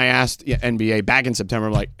 And I asked NBA back in September,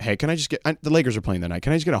 I'm like, hey, can I just get the Lakers are playing that night.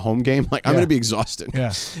 Can I just get a home game? Like, I'm going to be exhausted.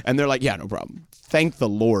 Yeah. And they're like, yeah, no problem. Thank the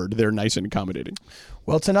Lord. They're nice and accommodating.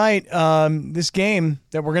 Well, tonight, this game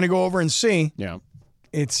that we're going to go over and see. Yeah.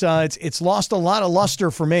 It's lost a lot of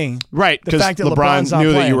luster for me. Right, the because fact that LeBron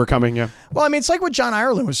knew that you were coming, yeah. Well, I mean, it's like what John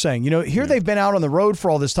Ireland was saying. Here they've been out on the road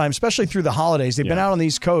for all this time, especially through the holidays. They've been out on the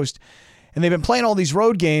East Coast, and they've been playing all these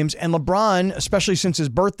road games, and LeBron, especially since his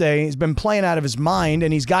birthday, has been playing out of his mind,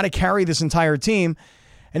 and he's got to carry this entire team,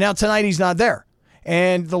 and now tonight he's not there.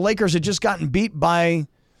 And the Lakers had just gotten beat by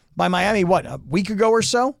Miami, a week ago or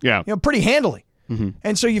so? Yeah. Pretty handily. Mm-hmm.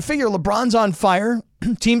 And so you figure LeBron's on fire,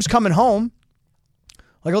 team's coming home.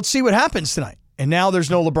 Like, let's see what happens tonight. And now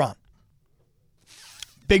there's no LeBron.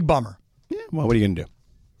 Big bummer. Yeah, well, what are you going to do?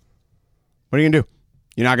 What are you going to do?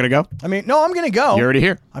 You're not going to go? I mean, no, I'm going to go. You're already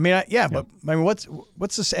here. I mean, but I mean,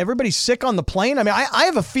 what's this? Everybody's sick on the plane? I mean, I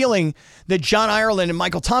have a feeling that John Ireland and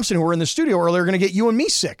Michael Thompson, who were in the studio earlier, are going to get you and me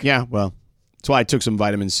sick. Yeah, well, that's why I took some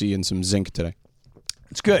vitamin C and some zinc today.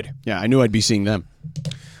 It's good. Yeah, I knew I'd be seeing them.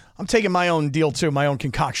 I'm taking my own deal, too, my own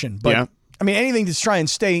concoction. But yeah. I mean, anything to try and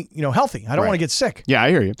stay, healthy. I don't want to get sick. Yeah, I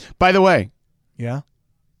hear you. By the way. Yeah?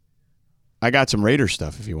 I got some Raiders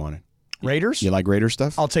stuff if you want it. Raiders? You like Raiders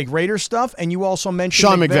stuff? I'll take Raiders stuff, and you also mentioned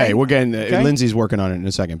Sean McVay. We're getting Lindsay's working on it in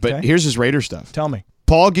a second. But here's his Raiders stuff. Tell me.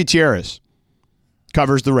 Paul Gutierrez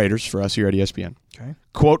covers the Raiders for us here at ESPN. Okay.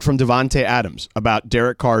 Quote from Devontae Adams about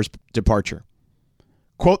Derek Carr's departure.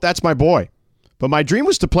 Quote, that's my boy. But my dream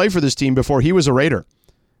was to play for this team before he was a Raider.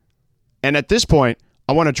 And at this point,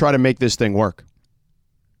 I want to try to make this thing work.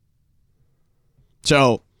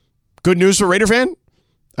 So, good news for Raider fan?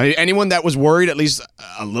 Anyone that was worried at least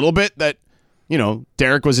a little bit that,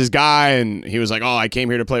 Derek was his guy and he was like, I came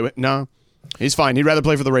here to play with. No, he's fine. He'd rather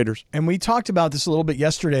play for the Raiders. And we talked about this a little bit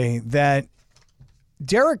yesterday, that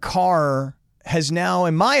Derek Carr has now,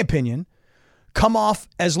 in my opinion, come off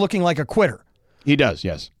as looking like a quitter. He does,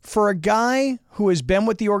 yes. For a guy who has been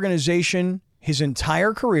with the organization his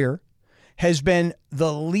entire career, has been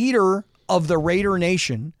the leader of the Raider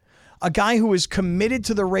Nation, a guy who is committed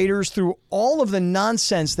to the Raiders through all of the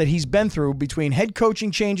nonsense that he's been through between head coaching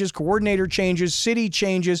changes, coordinator changes, city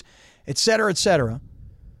changes, et cetera, et cetera.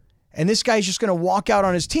 And this guy's just going to walk out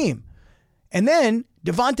on his team. And then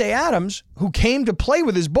Devontae Adams, who came to play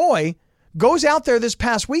with his boy, goes out there this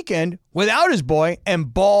past weekend without his boy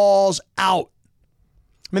and balls out.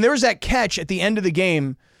 I mean, there was that catch at the end of the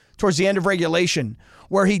game, towards the end of regulation,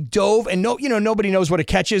 where he dove, and nobody knows what a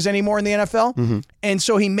catch is anymore in the NFL. Mm-hmm. And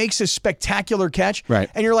so he makes a spectacular catch. Right.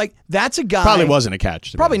 And you're like, that's a guy. Probably wasn't a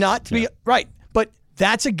catch. Probably not. To be right. But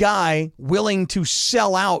that's a guy willing to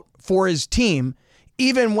sell out for his team,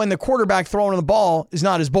 even when the quarterback throwing the ball is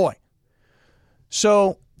not his boy.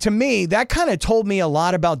 So to me, that kind of told me a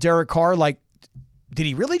lot about Derek Carr. Like, did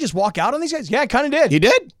he really just walk out on these guys? Yeah, kind of did. He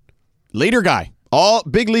did. Leader guy.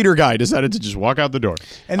 Big leader guy decided to just walk out the door.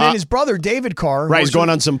 And then his brother, David Carr. Right, he's going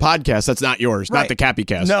on some podcast that's not yours, not the Cappy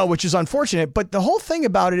Cast. No, which is unfortunate. But the whole thing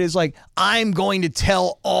about it is like, I'm going to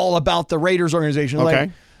tell all about the Raiders organization.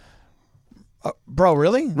 Okay. Like, bro,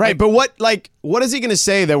 really? Right, but what is he going to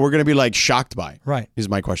say that we're going to be like shocked by? Right. Is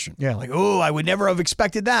my question. Yeah, like, oh, I would never have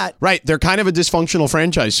expected that. Right, they're kind of a dysfunctional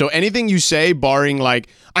franchise. So anything you say, barring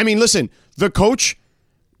listen, the coach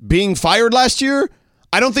being fired last year,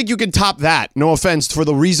 I don't think you can top that. No offense for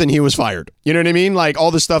the reason he was fired. You know what I mean? Like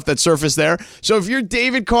all the stuff that surfaced there. So if you're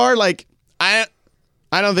David Carr, I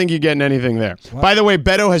don't think you're getting anything there. What? By the way,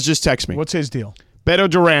 Beto has just texted me. What's his deal? Beto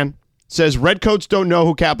Duran says Redcoats don't know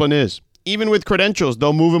who Kaplan is. Even with credentials,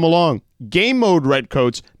 they'll move him along. Game mode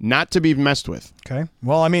Redcoats, not to be messed with. Okay.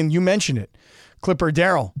 Well, I mean, you mentioned it. Clipper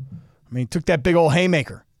Darrell. Took that big old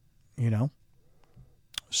haymaker,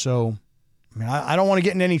 So... I don't want to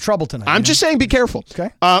get in any trouble tonight. I'm just saying be careful. Okay.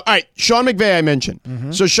 All right. Sean McVay I mentioned.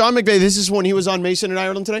 Mm-hmm. So Sean McVay, this is when he was on Mason and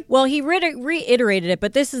Ireland today? Well, he reiterated it,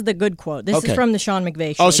 but this is the good quote. This is from the Sean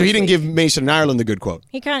McVay show. Oh, so he didn't give Mason and Ireland the good quote.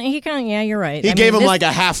 He kind of, yeah, you're right. He gave him like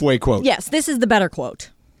a halfway quote. Yes, this is the better quote.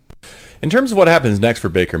 In terms of what happens next for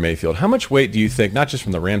Baker Mayfield, how much weight do you think, not just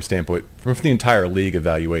from the Rams standpoint, from the entire league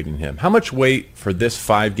evaluating him, how much weight for this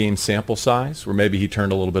 5-game sample size where maybe he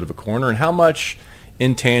turned a little bit of a corner, and how much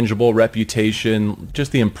intangible reputation,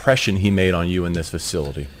 just the impression he made on you in this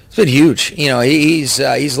facility? It's been huge. He's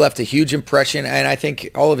left a huge impression, and I think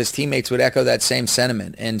all of his teammates would echo that same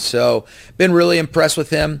sentiment. And so, been really impressed with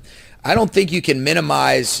him. I don't think you can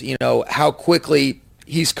minimize, how quickly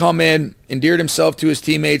he's come in, endeared himself to his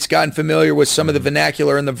teammates, gotten familiar with some of the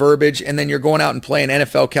vernacular and the verbiage, and then you're going out and playing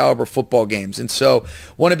NFL caliber football games. And so,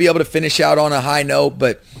 want to be able to finish out on a high note,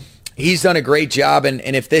 but he's done a great job, and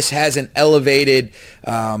if this hasn't elevated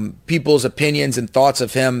people's opinions and thoughts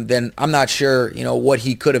of him, then I'm not sure, what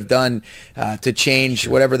he could have done to change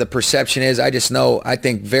whatever the perception is. I just know I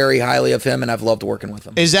think very highly of him, and I've loved working with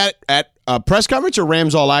him. Is that at a press conference or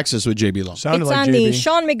Rams All Access with JB Long? It's on the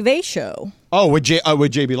Sean McVay show. Oh, with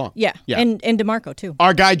JB Long. Yeah. And DeMarco, too.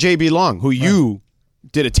 Our guy JB Long, who you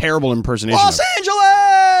did a terrible impersonation Los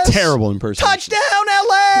Angeles! Terrible impersonation. Touchdown,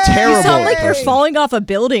 LA! Terrible. You sound like you're falling off a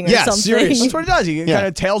building or something. Seriously. That's what it does. He kind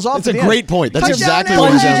of tails off. That's a great point. That's Touchdown, exactly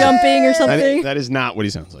what he sounds like. jumping or something. That is not what he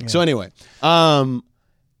sounds like. Yeah. So anyway,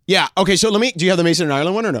 okay. So do you have the Mason and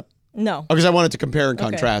Ireland one or no? No. Because I wanted to compare and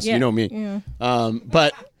contrast. Yeah. You know me. Yeah.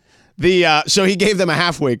 But so he gave them a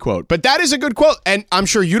halfway quote. But that is a good quote, and I'm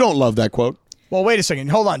sure you don't love that quote. Well, wait a second.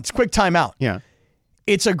 Hold on. It's a quick timeout. Yeah.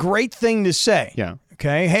 It's a great thing to say. Yeah.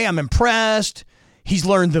 Okay. Hey, I'm impressed. He's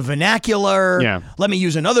learned the vernacular. Yeah. Let me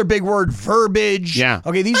use another big word, verbiage. Yeah.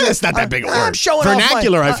 Okay, It's not that big a word. I'm showing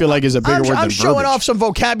vernacular, off I feel like, is a bigger word than I'm showing verbiage. off some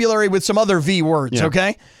vocabulary with some other V words,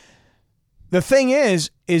 okay? The thing is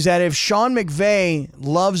that if Sean McVay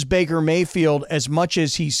loves Baker Mayfield as much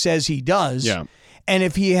as he says he does, and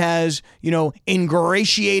if he has,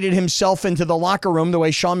 ingratiated himself into the locker room the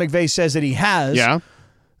way Sean McVay says that he has,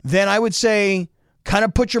 then I would say kind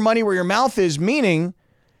of put your money where your mouth is, meaning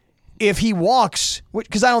if he walks,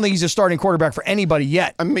 because I don't think he's a starting quarterback for anybody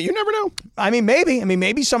yet. I mean, you never know.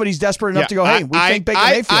 Maybe somebody's desperate enough to go, hey, we think Baker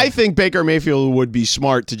Mayfield. I think Baker Mayfield would be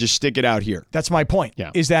smart to just stick it out here. That's my point. Yeah.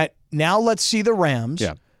 Is that now let's see the Rams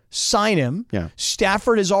sign him. Yeah.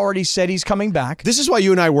 Stafford has already said he's coming back. This is why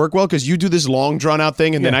you and I work well, because you do this long, drawn-out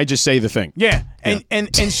thing, and then I just say the thing. Yeah. And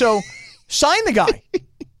so sign the guy.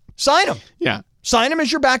 Sign him. Yeah. Sign him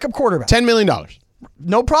as your backup quarterback. $10 million.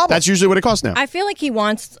 No problem. That's usually what it costs now. I feel like he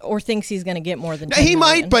wants or thinks he's going to get more than $10 He million.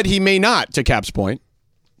 might, but he may not, to Cap's point.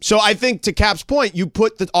 So I think to Cap's point, you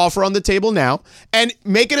put the offer on the table now and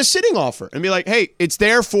make it a sitting offer and be like, hey, it's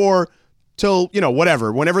there for till,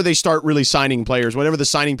 whenever they start really signing players, whatever the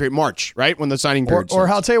signing period, March, right? When the signing period Or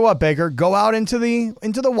starts. I'll tell you what, Baker, go out into the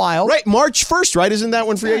wild. Right, March 1st, right? Isn't that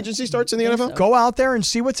when free agency starts in the NFL? Go out there and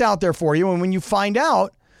see what's out there for you. And when you find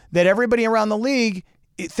out that everybody around the league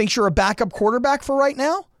thinks you're a backup quarterback for right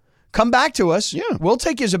now, come back to us. Yeah. We'll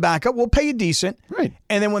take you as a backup. We'll pay you decent. Right.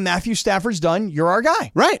 And then when Matthew Stafford's done, you're our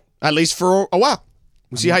guy. Right. At least for a while.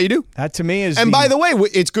 We'll see how you do. That to me is. And by the way,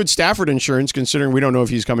 it's good Stafford insurance considering we don't know if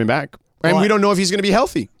he's coming back. And we don't know if he's going to be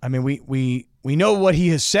healthy. I mean, we know what he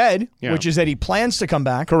has said, which is that he plans to come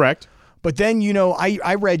back. Correct. But then,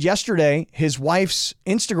 I read yesterday his wife's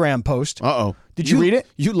Instagram post. Uh-oh. Did you read it?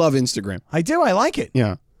 You love Instagram. I do. I like it.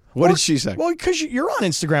 Yeah. What did she say? Well, because you're on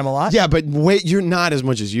Instagram a lot. Yeah, but wait, you're not as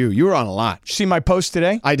much as you. You were on a lot. Did you see my post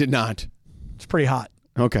today? I did not. It's pretty hot.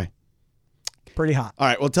 Okay. Pretty hot. All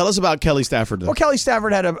right. Well, tell us about Kelly Stafford. Then. Well, Kelly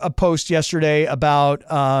Stafford had a post yesterday about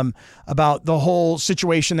the whole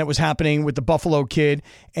situation that was happening with the Buffalo kid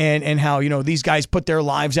and how these guys put their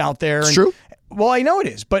lives out there. It's true. Well, I know it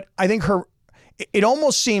is, but I think it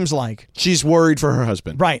almost seems like she's worried for her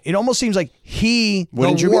husband. Right. It almost seems like the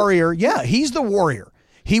warrior. Yeah, he's the warrior.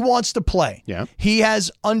 He wants to play. Yeah. He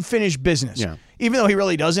has unfinished business. Yeah. Even though he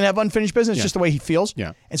really doesn't have unfinished business, just the way he feels.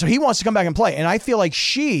 Yeah. And so he wants to come back and play. And I feel like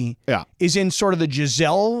she is in sort of the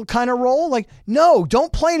Giselle kind of role. Like, no,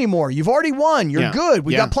 don't play anymore. You've already won. You're good.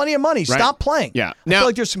 We got plenty of money. Right. Stop playing. Yeah. I feel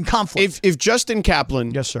like there's some conflict. If Justin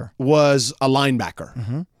Kaplan was a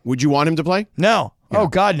linebacker, would you want him to play? No. Yeah. Oh,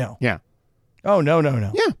 God, no. Yeah. Oh, no.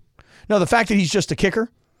 Yeah. No, the fact that he's just a kicker.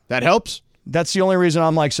 That helps. That's the only reason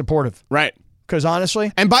I'm like supportive. Right. Because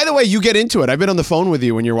honestly. And by the way, you get into it. I've been on the phone with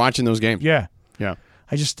you when you're watching those games. Yeah. Yeah.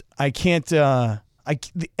 I can't,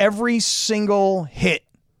 every single hit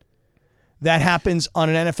that happens on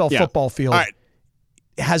an NFL football field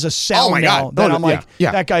has a sound now that I'm like,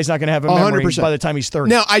 that guy's not going to have a memory 100%. by the time he's 30.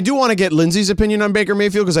 Now, I do want to get Lindsay's opinion on Baker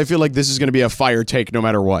Mayfield because I feel like this is going to be a fire take no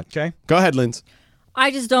matter what. Okay. Go ahead, Linz. I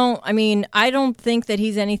just don't, I don't think that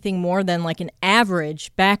he's anything more than like an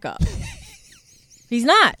average backup. He's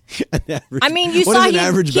not. I mean, you What saw is an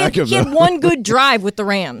average backup, he had though? one good drive with the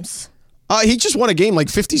Rams. He just won a game like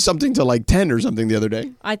 50-something to like 10 or something the other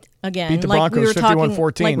day. Beat the Like we Broncos were talking, 51-14.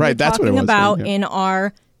 like we were Right, that's what it talking was. about Yeah. in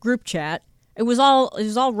our group chat. It was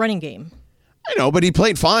all running game. I know, but he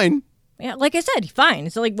played fine. Yeah, like I said, fine.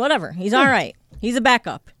 It's like whatever. He's all right. He's a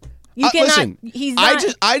backup. You cannot. Listen, He's not.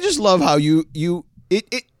 I just love how you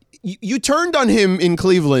turned on him in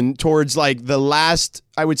Cleveland towards like the last,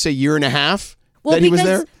 I would say, year and a half that he was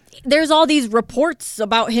there. There's all these reports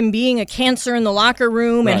about him being a cancer in the locker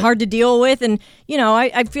room and hard to deal with. And,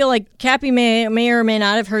 I feel like Cappy may or may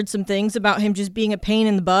not have heard some things about him just being a pain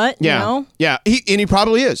in the butt. Yeah. You know? Yeah. He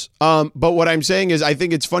probably is. But what I'm saying is I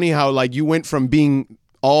think it's funny how like you went from being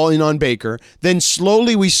all in on Baker, then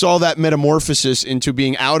slowly we saw that metamorphosis into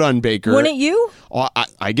being out on Baker. Wouldn't you? Oh,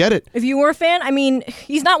 I get it. If you were a fan,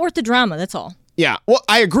 he's not worth the drama. That's all. Yeah. Well,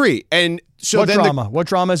 I agree. And so what then drama? What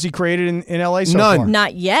drama has he created in LA so None. far?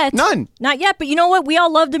 Not yet. None. Not yet. But you know what? We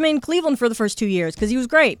all loved him in Cleveland for the first 2 years because he was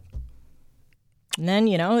great. And then,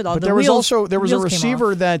 But there was a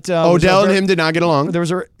receiver that Odell and him did not get along. There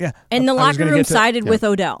was And the locker room sided with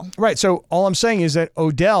Odell. Right. So all I'm saying is that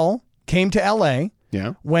Odell came to LA.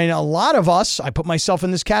 Yeah. When a lot of us, I put myself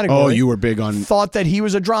in this category. Oh, you were big on. Thought that he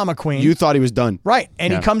was a drama queen. You thought he was done. Right.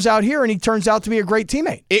 And he comes out here and he turns out to be a great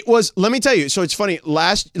teammate. It was, let me tell you, so it's funny.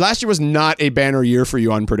 Last year was not a banner year for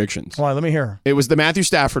you on predictions. Why? Let me hear. It was the Matthew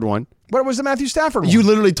Stafford one. What was the Matthew Stafford one? You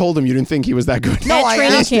literally told him you didn't think he was that good. No, At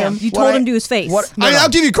training camp, you told him to his face. I'll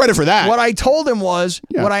give you credit for that. What I told him was,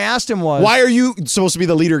 what I asked him was, why are you supposed to be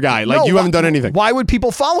the leader guy? Like you haven't done anything. Why would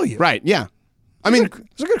people follow you? Right, yeah. I mean,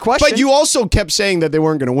 it's a good question. But you also kept saying that they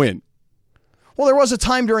weren't going to win. Well, there was a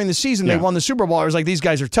time during the season they won the Super Bowl. I was like, these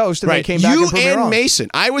guys are toast, and they came back you and proved me wrong. Mason.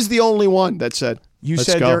 I was the only one that said, You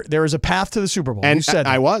Let's said go. there is a path to the Super Bowl. And you said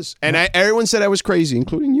I was. And everyone said I was crazy,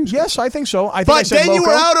 including you. Yes, I think so. I think but I said then you loco.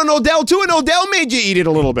 were out on Odell, too, and Odell made you eat it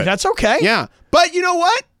a little bit. That's okay. Yeah. But you know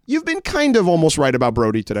what? You've been kind of almost right about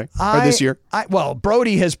Brody today, or this year. Well,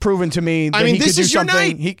 Brody has proven to me that he could this do is your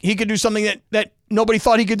something. night. He could do something that nobody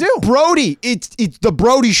thought he could do. Brody, it's the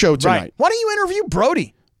Brody show tonight. Right. Why don't you interview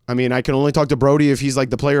Brody? I mean, I can only talk to Brody if he's like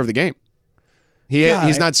the player of the game.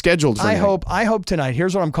 He's not scheduled for anything. I hope tonight.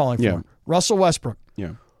 Here's what I'm calling for. Yeah. Russell Westbrook.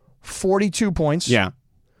 Yeah. 42 points. Yeah.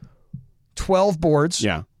 12 boards.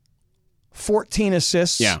 Yeah. 14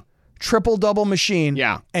 assists. Yeah. Triple-double machine.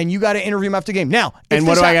 Yeah. And you got to interview him after the game. Now, And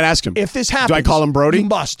what do I got to ask him? If this happens. Do I call him Brody? You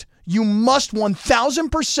must. You must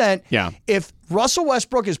 1,000%. Yeah. If Russell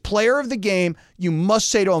Westbrook is player of the game, you must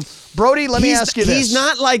say to him, Brody, let me ask you this. He's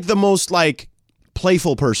not like the most like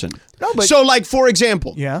playful person. No, but so like for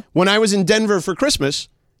example, Yeah. when I was in Denver for Christmas,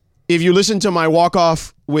 if you listen to my walk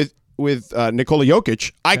off with Nikola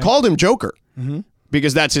Jokic, I called him Joker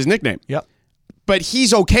because that's his nickname. Yep. But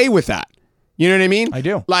he's okay with that. You know what I mean? I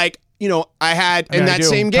do. Like, I had in I that do,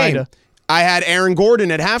 same game, kinda. I had Aaron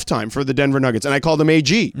Gordon at halftime for the Denver Nuggets, and I called him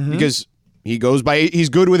AG because he's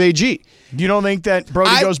good with AG. You don't think that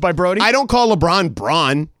Brody goes by Brody? I don't call LeBron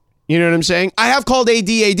Bron. You know what I'm saying? I have called AD.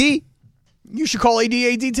 You should call AD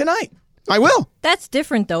tonight. I will. That's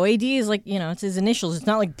different, though. AD is like, it's his initials. It's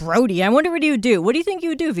not like Brody. I wonder what he would do. What do you think he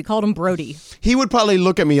would do if you called him Brody? He would probably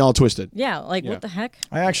look at me all twisted. Yeah, what the heck?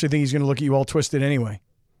 I actually think he's going to look at you all twisted anyway.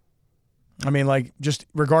 I mean, like, just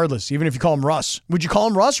regardless, even if you call him Russ. Would you call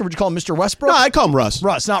him Russ or would you call him Mr. Westbrook? No, I call him Russ.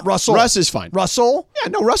 Russ, not Russell. Russ is fine. Russell? Yeah,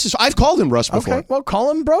 no, Russ is. I've called him Russ before. Okay, well, call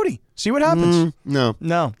him Brody. See what happens. No.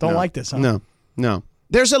 No, don't like this, huh? No. No.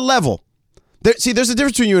 There's a level. There's a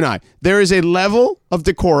difference between you and I. There is a level of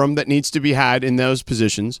decorum that needs to be had in those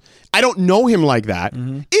positions. I don't know him like that.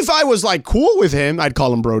 Mm-hmm. If I was like cool with him, I'd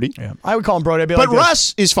call him Brody. Yeah, I would call him Brody. I'd be but like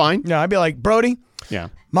Russ is fine. Yeah, I'd be like, Brody. Yeah.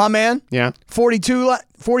 My man. Yeah. 42,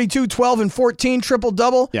 12, and 14,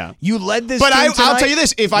 triple-double. Yeah. You led this But team I'll tell you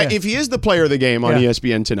this. If he is the player of the game on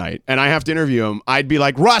ESPN tonight, and I have to interview him, I'd be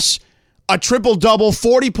like, Russ, a triple-double,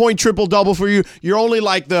 40-point triple-double for you. You're only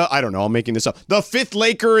like I don't know, I'm making this up, the 5th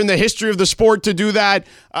Laker in the history of the sport to do that.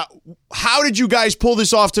 How did you guys pull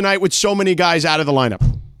this off tonight with so many guys out of the lineup?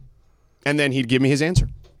 And then he'd give me his answer.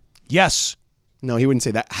 Yes. No, he wouldn't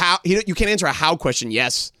say that. How? You can't answer a how question.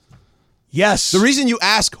 Yes. Yes. The reason you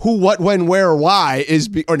ask who, what, when, where, or why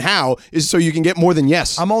or how is so you can get more than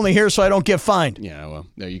yes. I'm only here so I don't get fined. Yeah, well,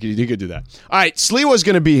 no, you could do that. All right, Slee was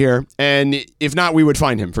going to be here, and if not, we would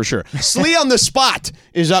find him for sure. Slee on the spot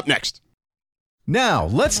is up next. Now,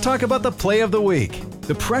 let's talk about the play of the week.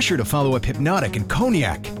 The pressure to follow up Hypnotic and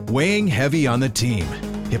Cognac, weighing heavy on the team.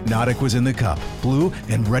 Hypnotic was in the cup, blue,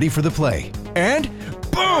 and ready for the play. And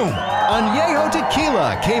boom! Añejo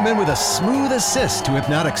Tequila came in with a smooth assist to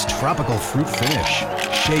Hypnotic's tropical fruit finish.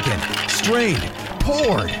 Shaken, strained,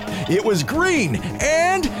 poured. It was green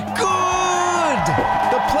and good!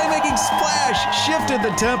 The playmaking splash shifted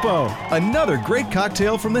the tempo. Another great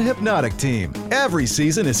cocktail from the Hypnotic team. Every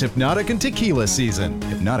season is Hypnotic and Tequila season.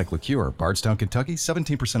 Hypnotic Liqueur, Bardstown, Kentucky,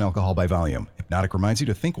 17% alcohol by volume. Hypnotic reminds you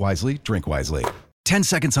to think wisely, drink wisely. 10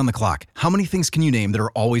 seconds on the clock. How many things can you name that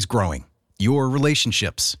are always growing? Your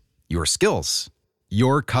relationships, your skills,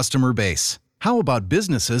 your customer base. How about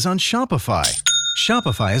businesses on Shopify?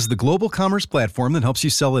 Shopify is the global commerce platform that helps you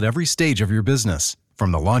sell at every stage of your business.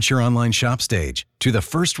 From the launch your online shop stage, to the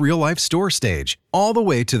first real-life store stage, all the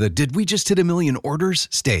way to the did we just hit a million orders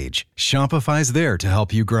stage, Shopify's there to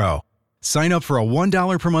help you grow. Sign up for a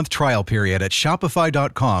 $1 per month trial period at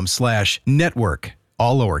shopify.com/network,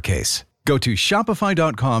 all lowercase. Go to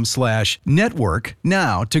shopify.com/network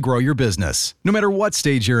now to grow your business, no matter what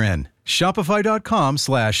stage you're in.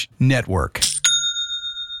 Shopify.com/network.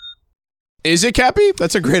 Is it, Cappy?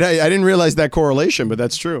 That's a great I didn't realize that correlation, but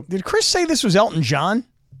that's true. Did Chris say this was Elton John?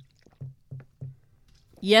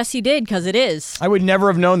 Yes, he did, because it is. I would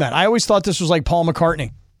never have known that. I always thought this was like Paul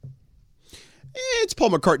McCartney. It's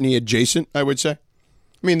Paul McCartney adjacent, I would say.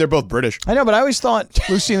 I mean, they're both British. I know, but I always thought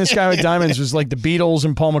Lucy and the Sky with Diamonds was like the Beatles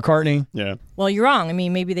and Paul McCartney. Yeah. Well, you're wrong. I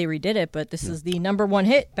mean, maybe they redid it, but this is the #1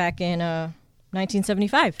 hit back in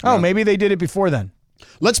 1975. Oh, maybe they did it before then.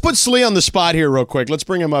 Let's put Slee on the spot here real quick. Let's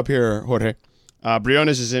bring him up here, Jorge.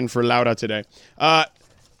 Briones is in for Laura today.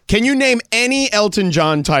 Can you name any Elton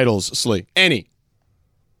John titles, Slee? Any?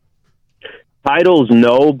 Titles,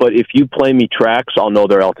 no, but if you play me tracks, I'll know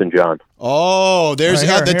they're Elton John. Oh, there's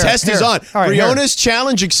the test is on. Briones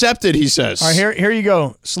challenge accepted, he says. All right, here you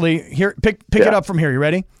go, Slee. Here, pick it up from here. You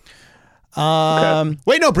ready? Okay.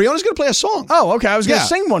 Wait, no, Briones going to play a song. Oh, okay. I was going to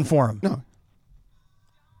sing one for him. No.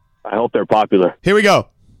 I hope they're popular. Here we go.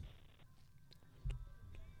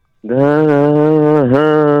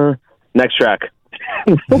 Next track.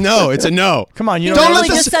 No, it's a no. Come on, you don't literally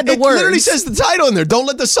just said the words. It literally says the title in there. Don't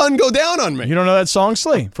let the sun go down on me. You don't know that song,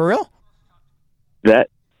 Slee? For real? That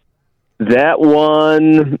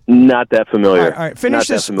one, not that familiar. All right. Finish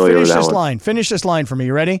this line. Finish this line for me.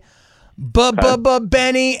 You ready?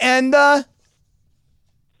 Benny and the...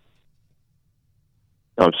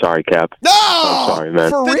 I'm sorry, Cap. No! I'm sorry,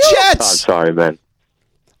 man. For real? Jets! I'm sorry, man.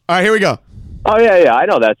 All right, here we go. Oh, yeah, I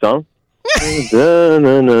know that song. Right.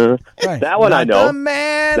 That one I know. The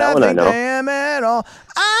man that one I know. I am at all.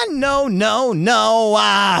 I know,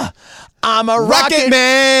 I'm a Rocket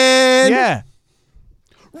Man. Yeah.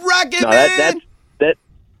 Rocket Man.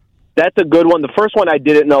 That's a good one. The first one I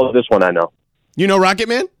didn't know. This one I know. You know Rocket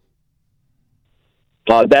Man?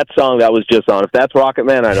 That song that was just on. If that's Rocket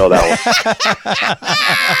Man, I know that one.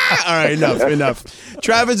 All right, enough.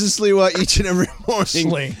 Travis and Sliwa each and every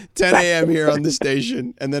morning, 10 a.m. here on the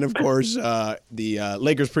station. And then, of course, the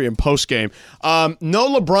Lakers pre- and post-game. No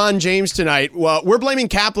LeBron James tonight. Well, we're blaming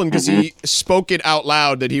Kaplan because he spoke it out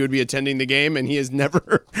loud that he would be attending the game, and he has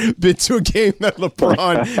never been to a game that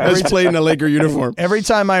LeBron has played in a Laker uniform. Every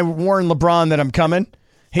time I warn LeBron that I'm coming,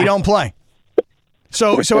 he don't play.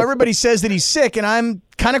 So everybody says that he's sick, and I'm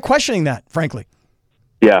kind of questioning that, frankly.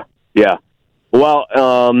 Yeah. Well,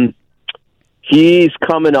 he's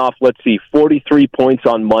coming off, 43 points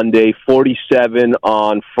on Monday, 47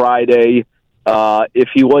 on Friday. If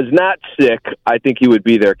he was not sick, I think he would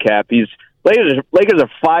be there, Cap. Lakers are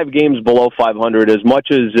 5 games below 500. As much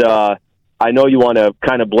as I know you want to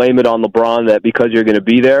kind of blame it on LeBron that because you're going to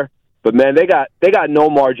be there, But man, they got no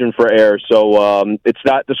margin for error. So it's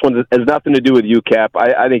not. This one has nothing to do with you, Cap.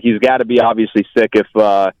 I think he's got to be obviously sick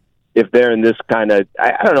if they're in this kind of.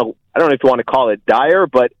 I don't know. I don't know if you want to call it dire,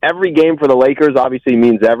 but every game for the Lakers obviously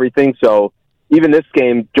means everything. So even this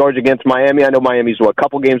game, George against Miami, I know Miami's a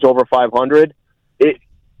couple games over 500.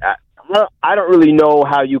 I don't really know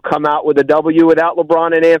how you come out with a W without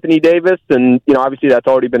LeBron and Anthony Davis, and obviously that's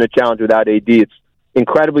already been a challenge without AD. It's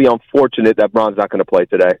incredibly unfortunate that Bron's not going to play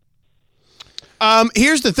today.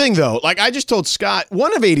 Here's the thing, though. Like I just told Scott,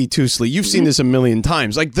 one of 82, Slee, you've seen this a million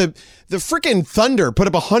times. Like the freaking Thunder put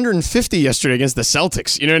up 150 yesterday against the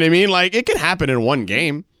Celtics. You know what I mean? Like it can happen in one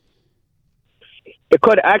game. It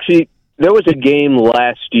could actually. There was a game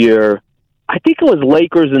last year. I think it was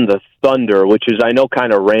Lakers and the Thunder, which is I know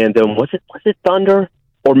kind of random. Was it Thunder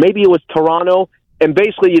or maybe it was Toronto? And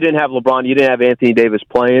basically, you didn't have LeBron, you didn't have Anthony Davis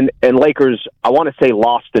playing, and Lakers, I want to say,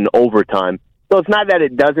 lost in overtime. So it's not that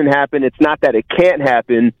it doesn't happen. It's not that it can't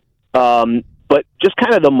happen. But just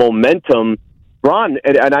kind of the momentum. Bron,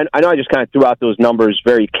 and I know I just kind of threw out those numbers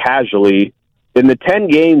very casually. In the 10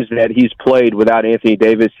 games that he's played without Anthony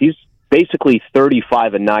Davis, he's basically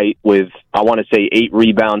 35 a night with, I want to say, 8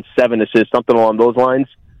 rebounds, 7 assists, something along those lines.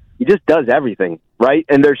 He just does everything, right?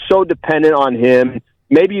 And they're so dependent on him.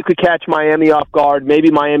 Maybe you could catch Miami off guard.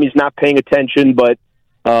 Maybe Miami's not paying attention, but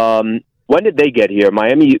when did they get here?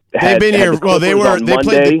 Miami They've been here. Well, they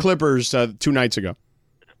played the Clippers 2 nights ago.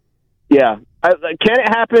 Yeah. Can it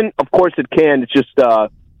happen? Of course it can. It's just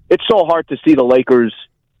it's so hard to see the Lakers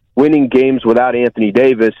winning games without Anthony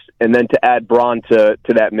Davis, and then to add Bron to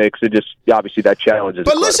that mix, it just obviously that challenge is.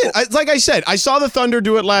 But incredible. listen, like I said, I saw the Thunder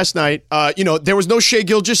do it last night. There was no Shai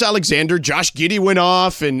Gilgeous-Alexander. Josh Giddey went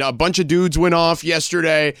off, and a bunch of dudes went off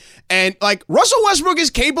yesterday. And like Russell Westbrook is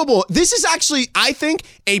capable. This is actually, I think,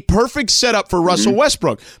 a perfect setup for Russell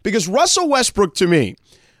Westbrook, because Russell Westbrook, to me,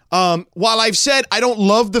 while I've said I don't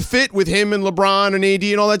love the fit with him and LeBron and AD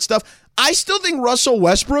and all that stuff, I still think Russell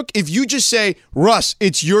Westbrook, if you just say, Russ,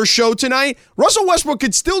 it's your show tonight, Russell Westbrook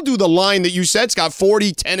could still do the line that you said. It's got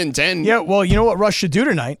 40, 10, and 10. Yeah, well, you know what Russ should do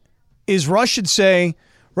tonight is Russ should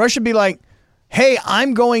be like, hey,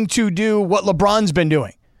 I'm going to do what LeBron's been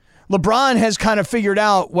doing. LeBron has kind of figured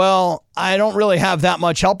out, well, I don't really have that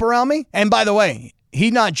much help around me. And by the way,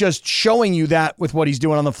 he's not just showing you that with what he's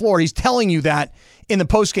doing on the floor. He's telling you that in the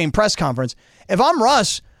post-game press conference. If I'm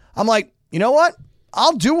Russ, I'm like, you know what?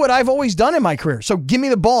 I'll do what I've always done in my career. So give me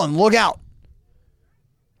the ball and look out.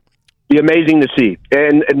 Be amazing to see.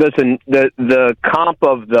 And listen, the comp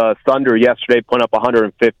of the Thunder yesterday putting up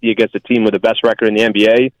 150 against a team with the best record in the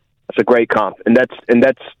NBA. That's a great comp. And that's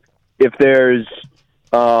if there's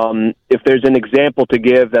an example to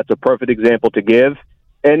give, that's a perfect example to give.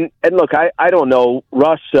 And look, I don't know.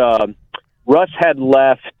 Russ had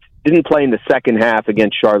left, didn't play in the second half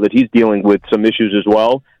against Charlotte. He's dealing with some issues as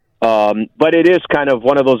well. But it is kind of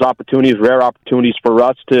one of those opportunities, rare opportunities for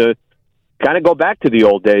Russ to kind of go back to the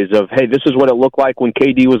old days of, hey, this is what it looked like when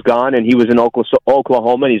KD was gone and he was in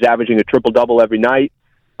Oklahoma and he's averaging a triple-double every night.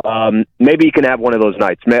 Maybe he can have one of those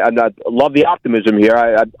nights. I love the optimism here.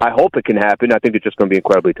 I hope it can happen. I think it's just going to be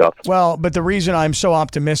incredibly tough. Well, but the reason I'm so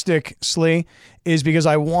optimistic, Slee, is because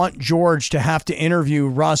I want George to have to interview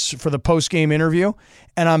Russ for the post-game interview,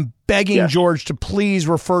 and I'm begging George to please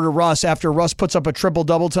refer to Russ after Russ puts up a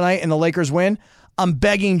triple-double tonight and the Lakers win. I'm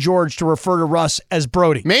begging George to refer to Russ as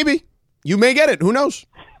Brody. Maybe. You may get it. Who knows?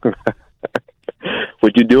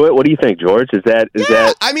 Would you do it? What do you think, George? Is that?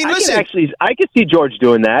 I mean, listen. I could see George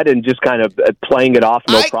doing that and just kind of playing it off,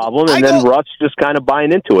 no problem, and then Russ just kind of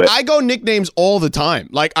buying into it. I go nicknames all the time.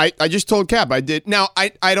 Like I just told Cap I did. Now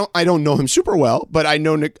I don't know him super well, but I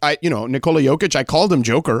know Nikola Jokic. I called him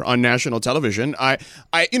Joker on national television. I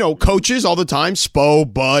coaches all the time.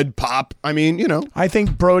 Spo, Bud, Pop. I mean, I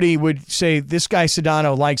think Brody would say this guy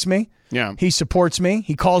Sedano likes me. Yeah, he supports me.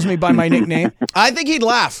 He calls me by my nickname. I think he'd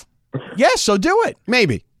laugh. Yes, so do it.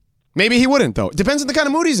 Maybe he wouldn't, though. It depends on the kind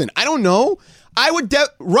of mood he's in. I don't know. I would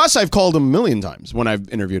Russ, I've called him a million times when I've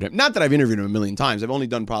interviewed him. Not that I've interviewed him a million times. I've only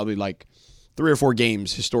done probably like 3 or 4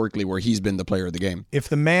 games historically where he's been the player of the game. If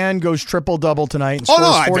the man goes triple-double tonight and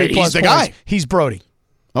scores 40 plus he's the points, guy. He's Brody.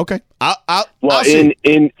 Okay. I'll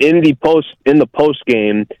in the post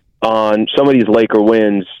game on some of these Laker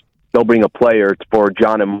wins, they'll bring a player for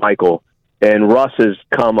John and Michael. And Russ has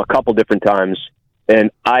come a couple different times.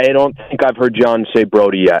 And I don't think I've heard John say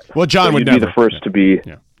Brody yet. Well, John would be never the first to be.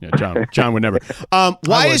 Yeah, John would never.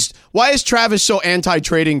 Why is Travis so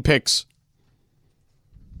anti-trading picks?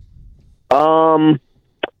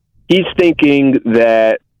 He's thinking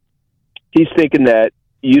that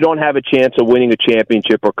you don't have a chance of winning a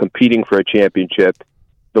championship or competing for a championship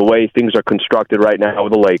the way things are constructed right now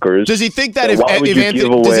with the Lakers. Does he think that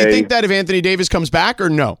if Anthony Davis comes back or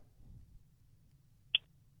no?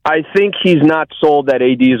 I think he's not sold that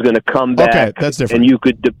AD is going to come back. Okay, that's different. And you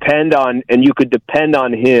could depend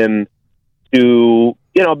on him to,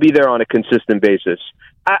 be there on a consistent basis.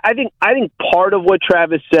 I think part of what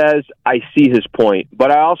Travis says, I see his point, but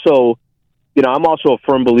I also, I'm also a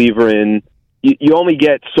firm believer in you only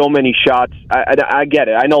get so many shots. I get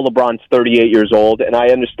it. I know LeBron's 38 years old, and I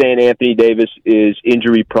understand Anthony Davis is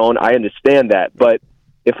injury prone. I understand that, but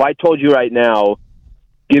if I told you right now,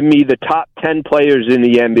 give me the top 10 players in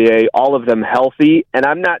the NBA, all of them healthy, and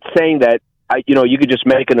I'm not saying that you could just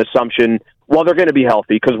make an assumption. Well, they're going to be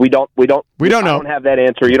healthy because we don't know. I don't have that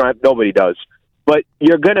answer. Nobody does. But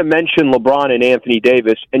you're going to mention LeBron and Anthony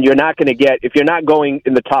Davis, and you're not going to get, if you're not going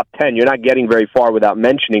in the top 10, you're not getting very far without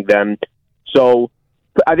mentioning them. So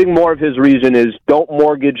I think more of his reason is don't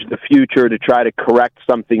mortgage the future to try to correct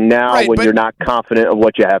something now when you're not confident of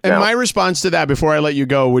what you have now. And my response to that before I let you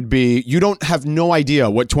go would be you don't have no idea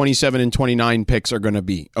what 27 and 29 picks are going to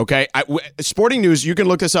be, okay? Sporting News, you can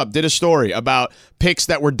look this up, did a story about picks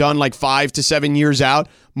that were done like 5 to 7 years out.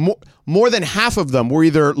 More than half of them were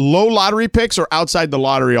either low lottery picks or outside the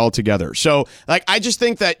lottery altogether. So, I just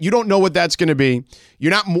think that you don't know what that's going to be.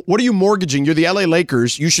 You're not. What are you mortgaging? You're the LA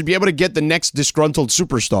Lakers. You should be able to get the next disgruntled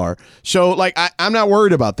superstar. So, I'm not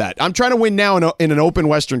worried about that. I'm trying to win now in an open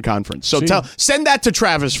Western Conference. So, send that to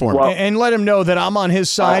Travis for me. And let him know that I'm on his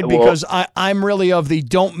side because I'm really of the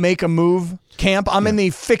don't make a move camp. I'm in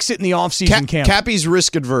the fix it in the offseason camp. Cappy's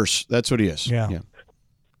risk adverse. That's what he is. Yeah.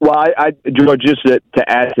 Well, George, just to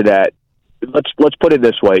add to that, let's put it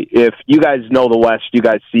this way: if you guys know the West, you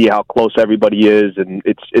guys see how close everybody is, and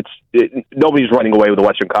nobody's running away with the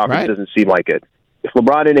Western Conference. Right. It doesn't seem like it. If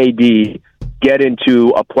LeBron and AD get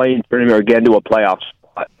into a play-in tournament or get into a playoff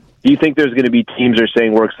spot, do you think there's going to be teams that are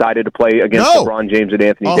saying we're excited to play against LeBron James and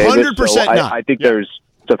Anthony Davis? 100% so not. I think it's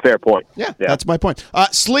a fair point. Yeah, that's my point.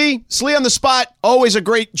 Slee on the spot. Always a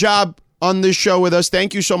great job on this show with us.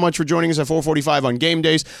 Thank you so much for joining us at 4:45 on game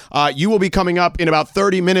days. You will be coming up in about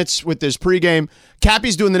 30 minutes with this pregame.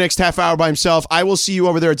 Cappy's doing the next half hour by himself. I will see you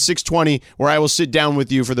over there at 6:20 where I will sit down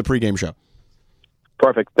with you for the pregame show.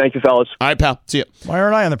 Perfect. Thank you, fellas. All right, pal. See you. Why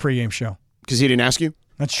aren't I on the pregame show? Because he didn't ask you?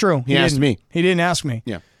 That's true. He asked me. He didn't ask me.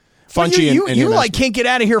 Yeah. Funchy you can't get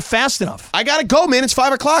out of here fast enough. I got to go, man. It's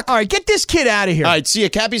 5 o'clock. All right, get this kid out of here. All right, see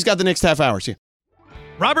you. Cappy's got the next half hour. See you.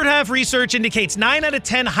 Robert Half research indicates 9 out of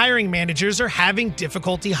 10 hiring managers are having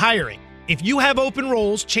difficulty hiring. If you have open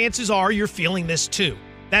roles, chances are you're feeling this too.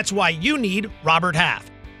 That's why you need Robert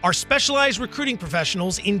Half. Our specialized recruiting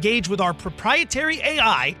professionals engage with our proprietary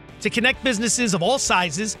AI to connect businesses of all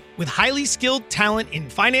sizes with highly skilled talent in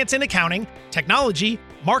finance and accounting, technology,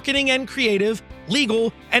 marketing and creative,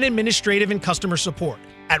 legal, and administrative and customer support.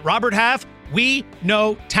 At Robert Half, we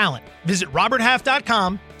know talent. Visit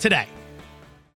roberthalf.com today.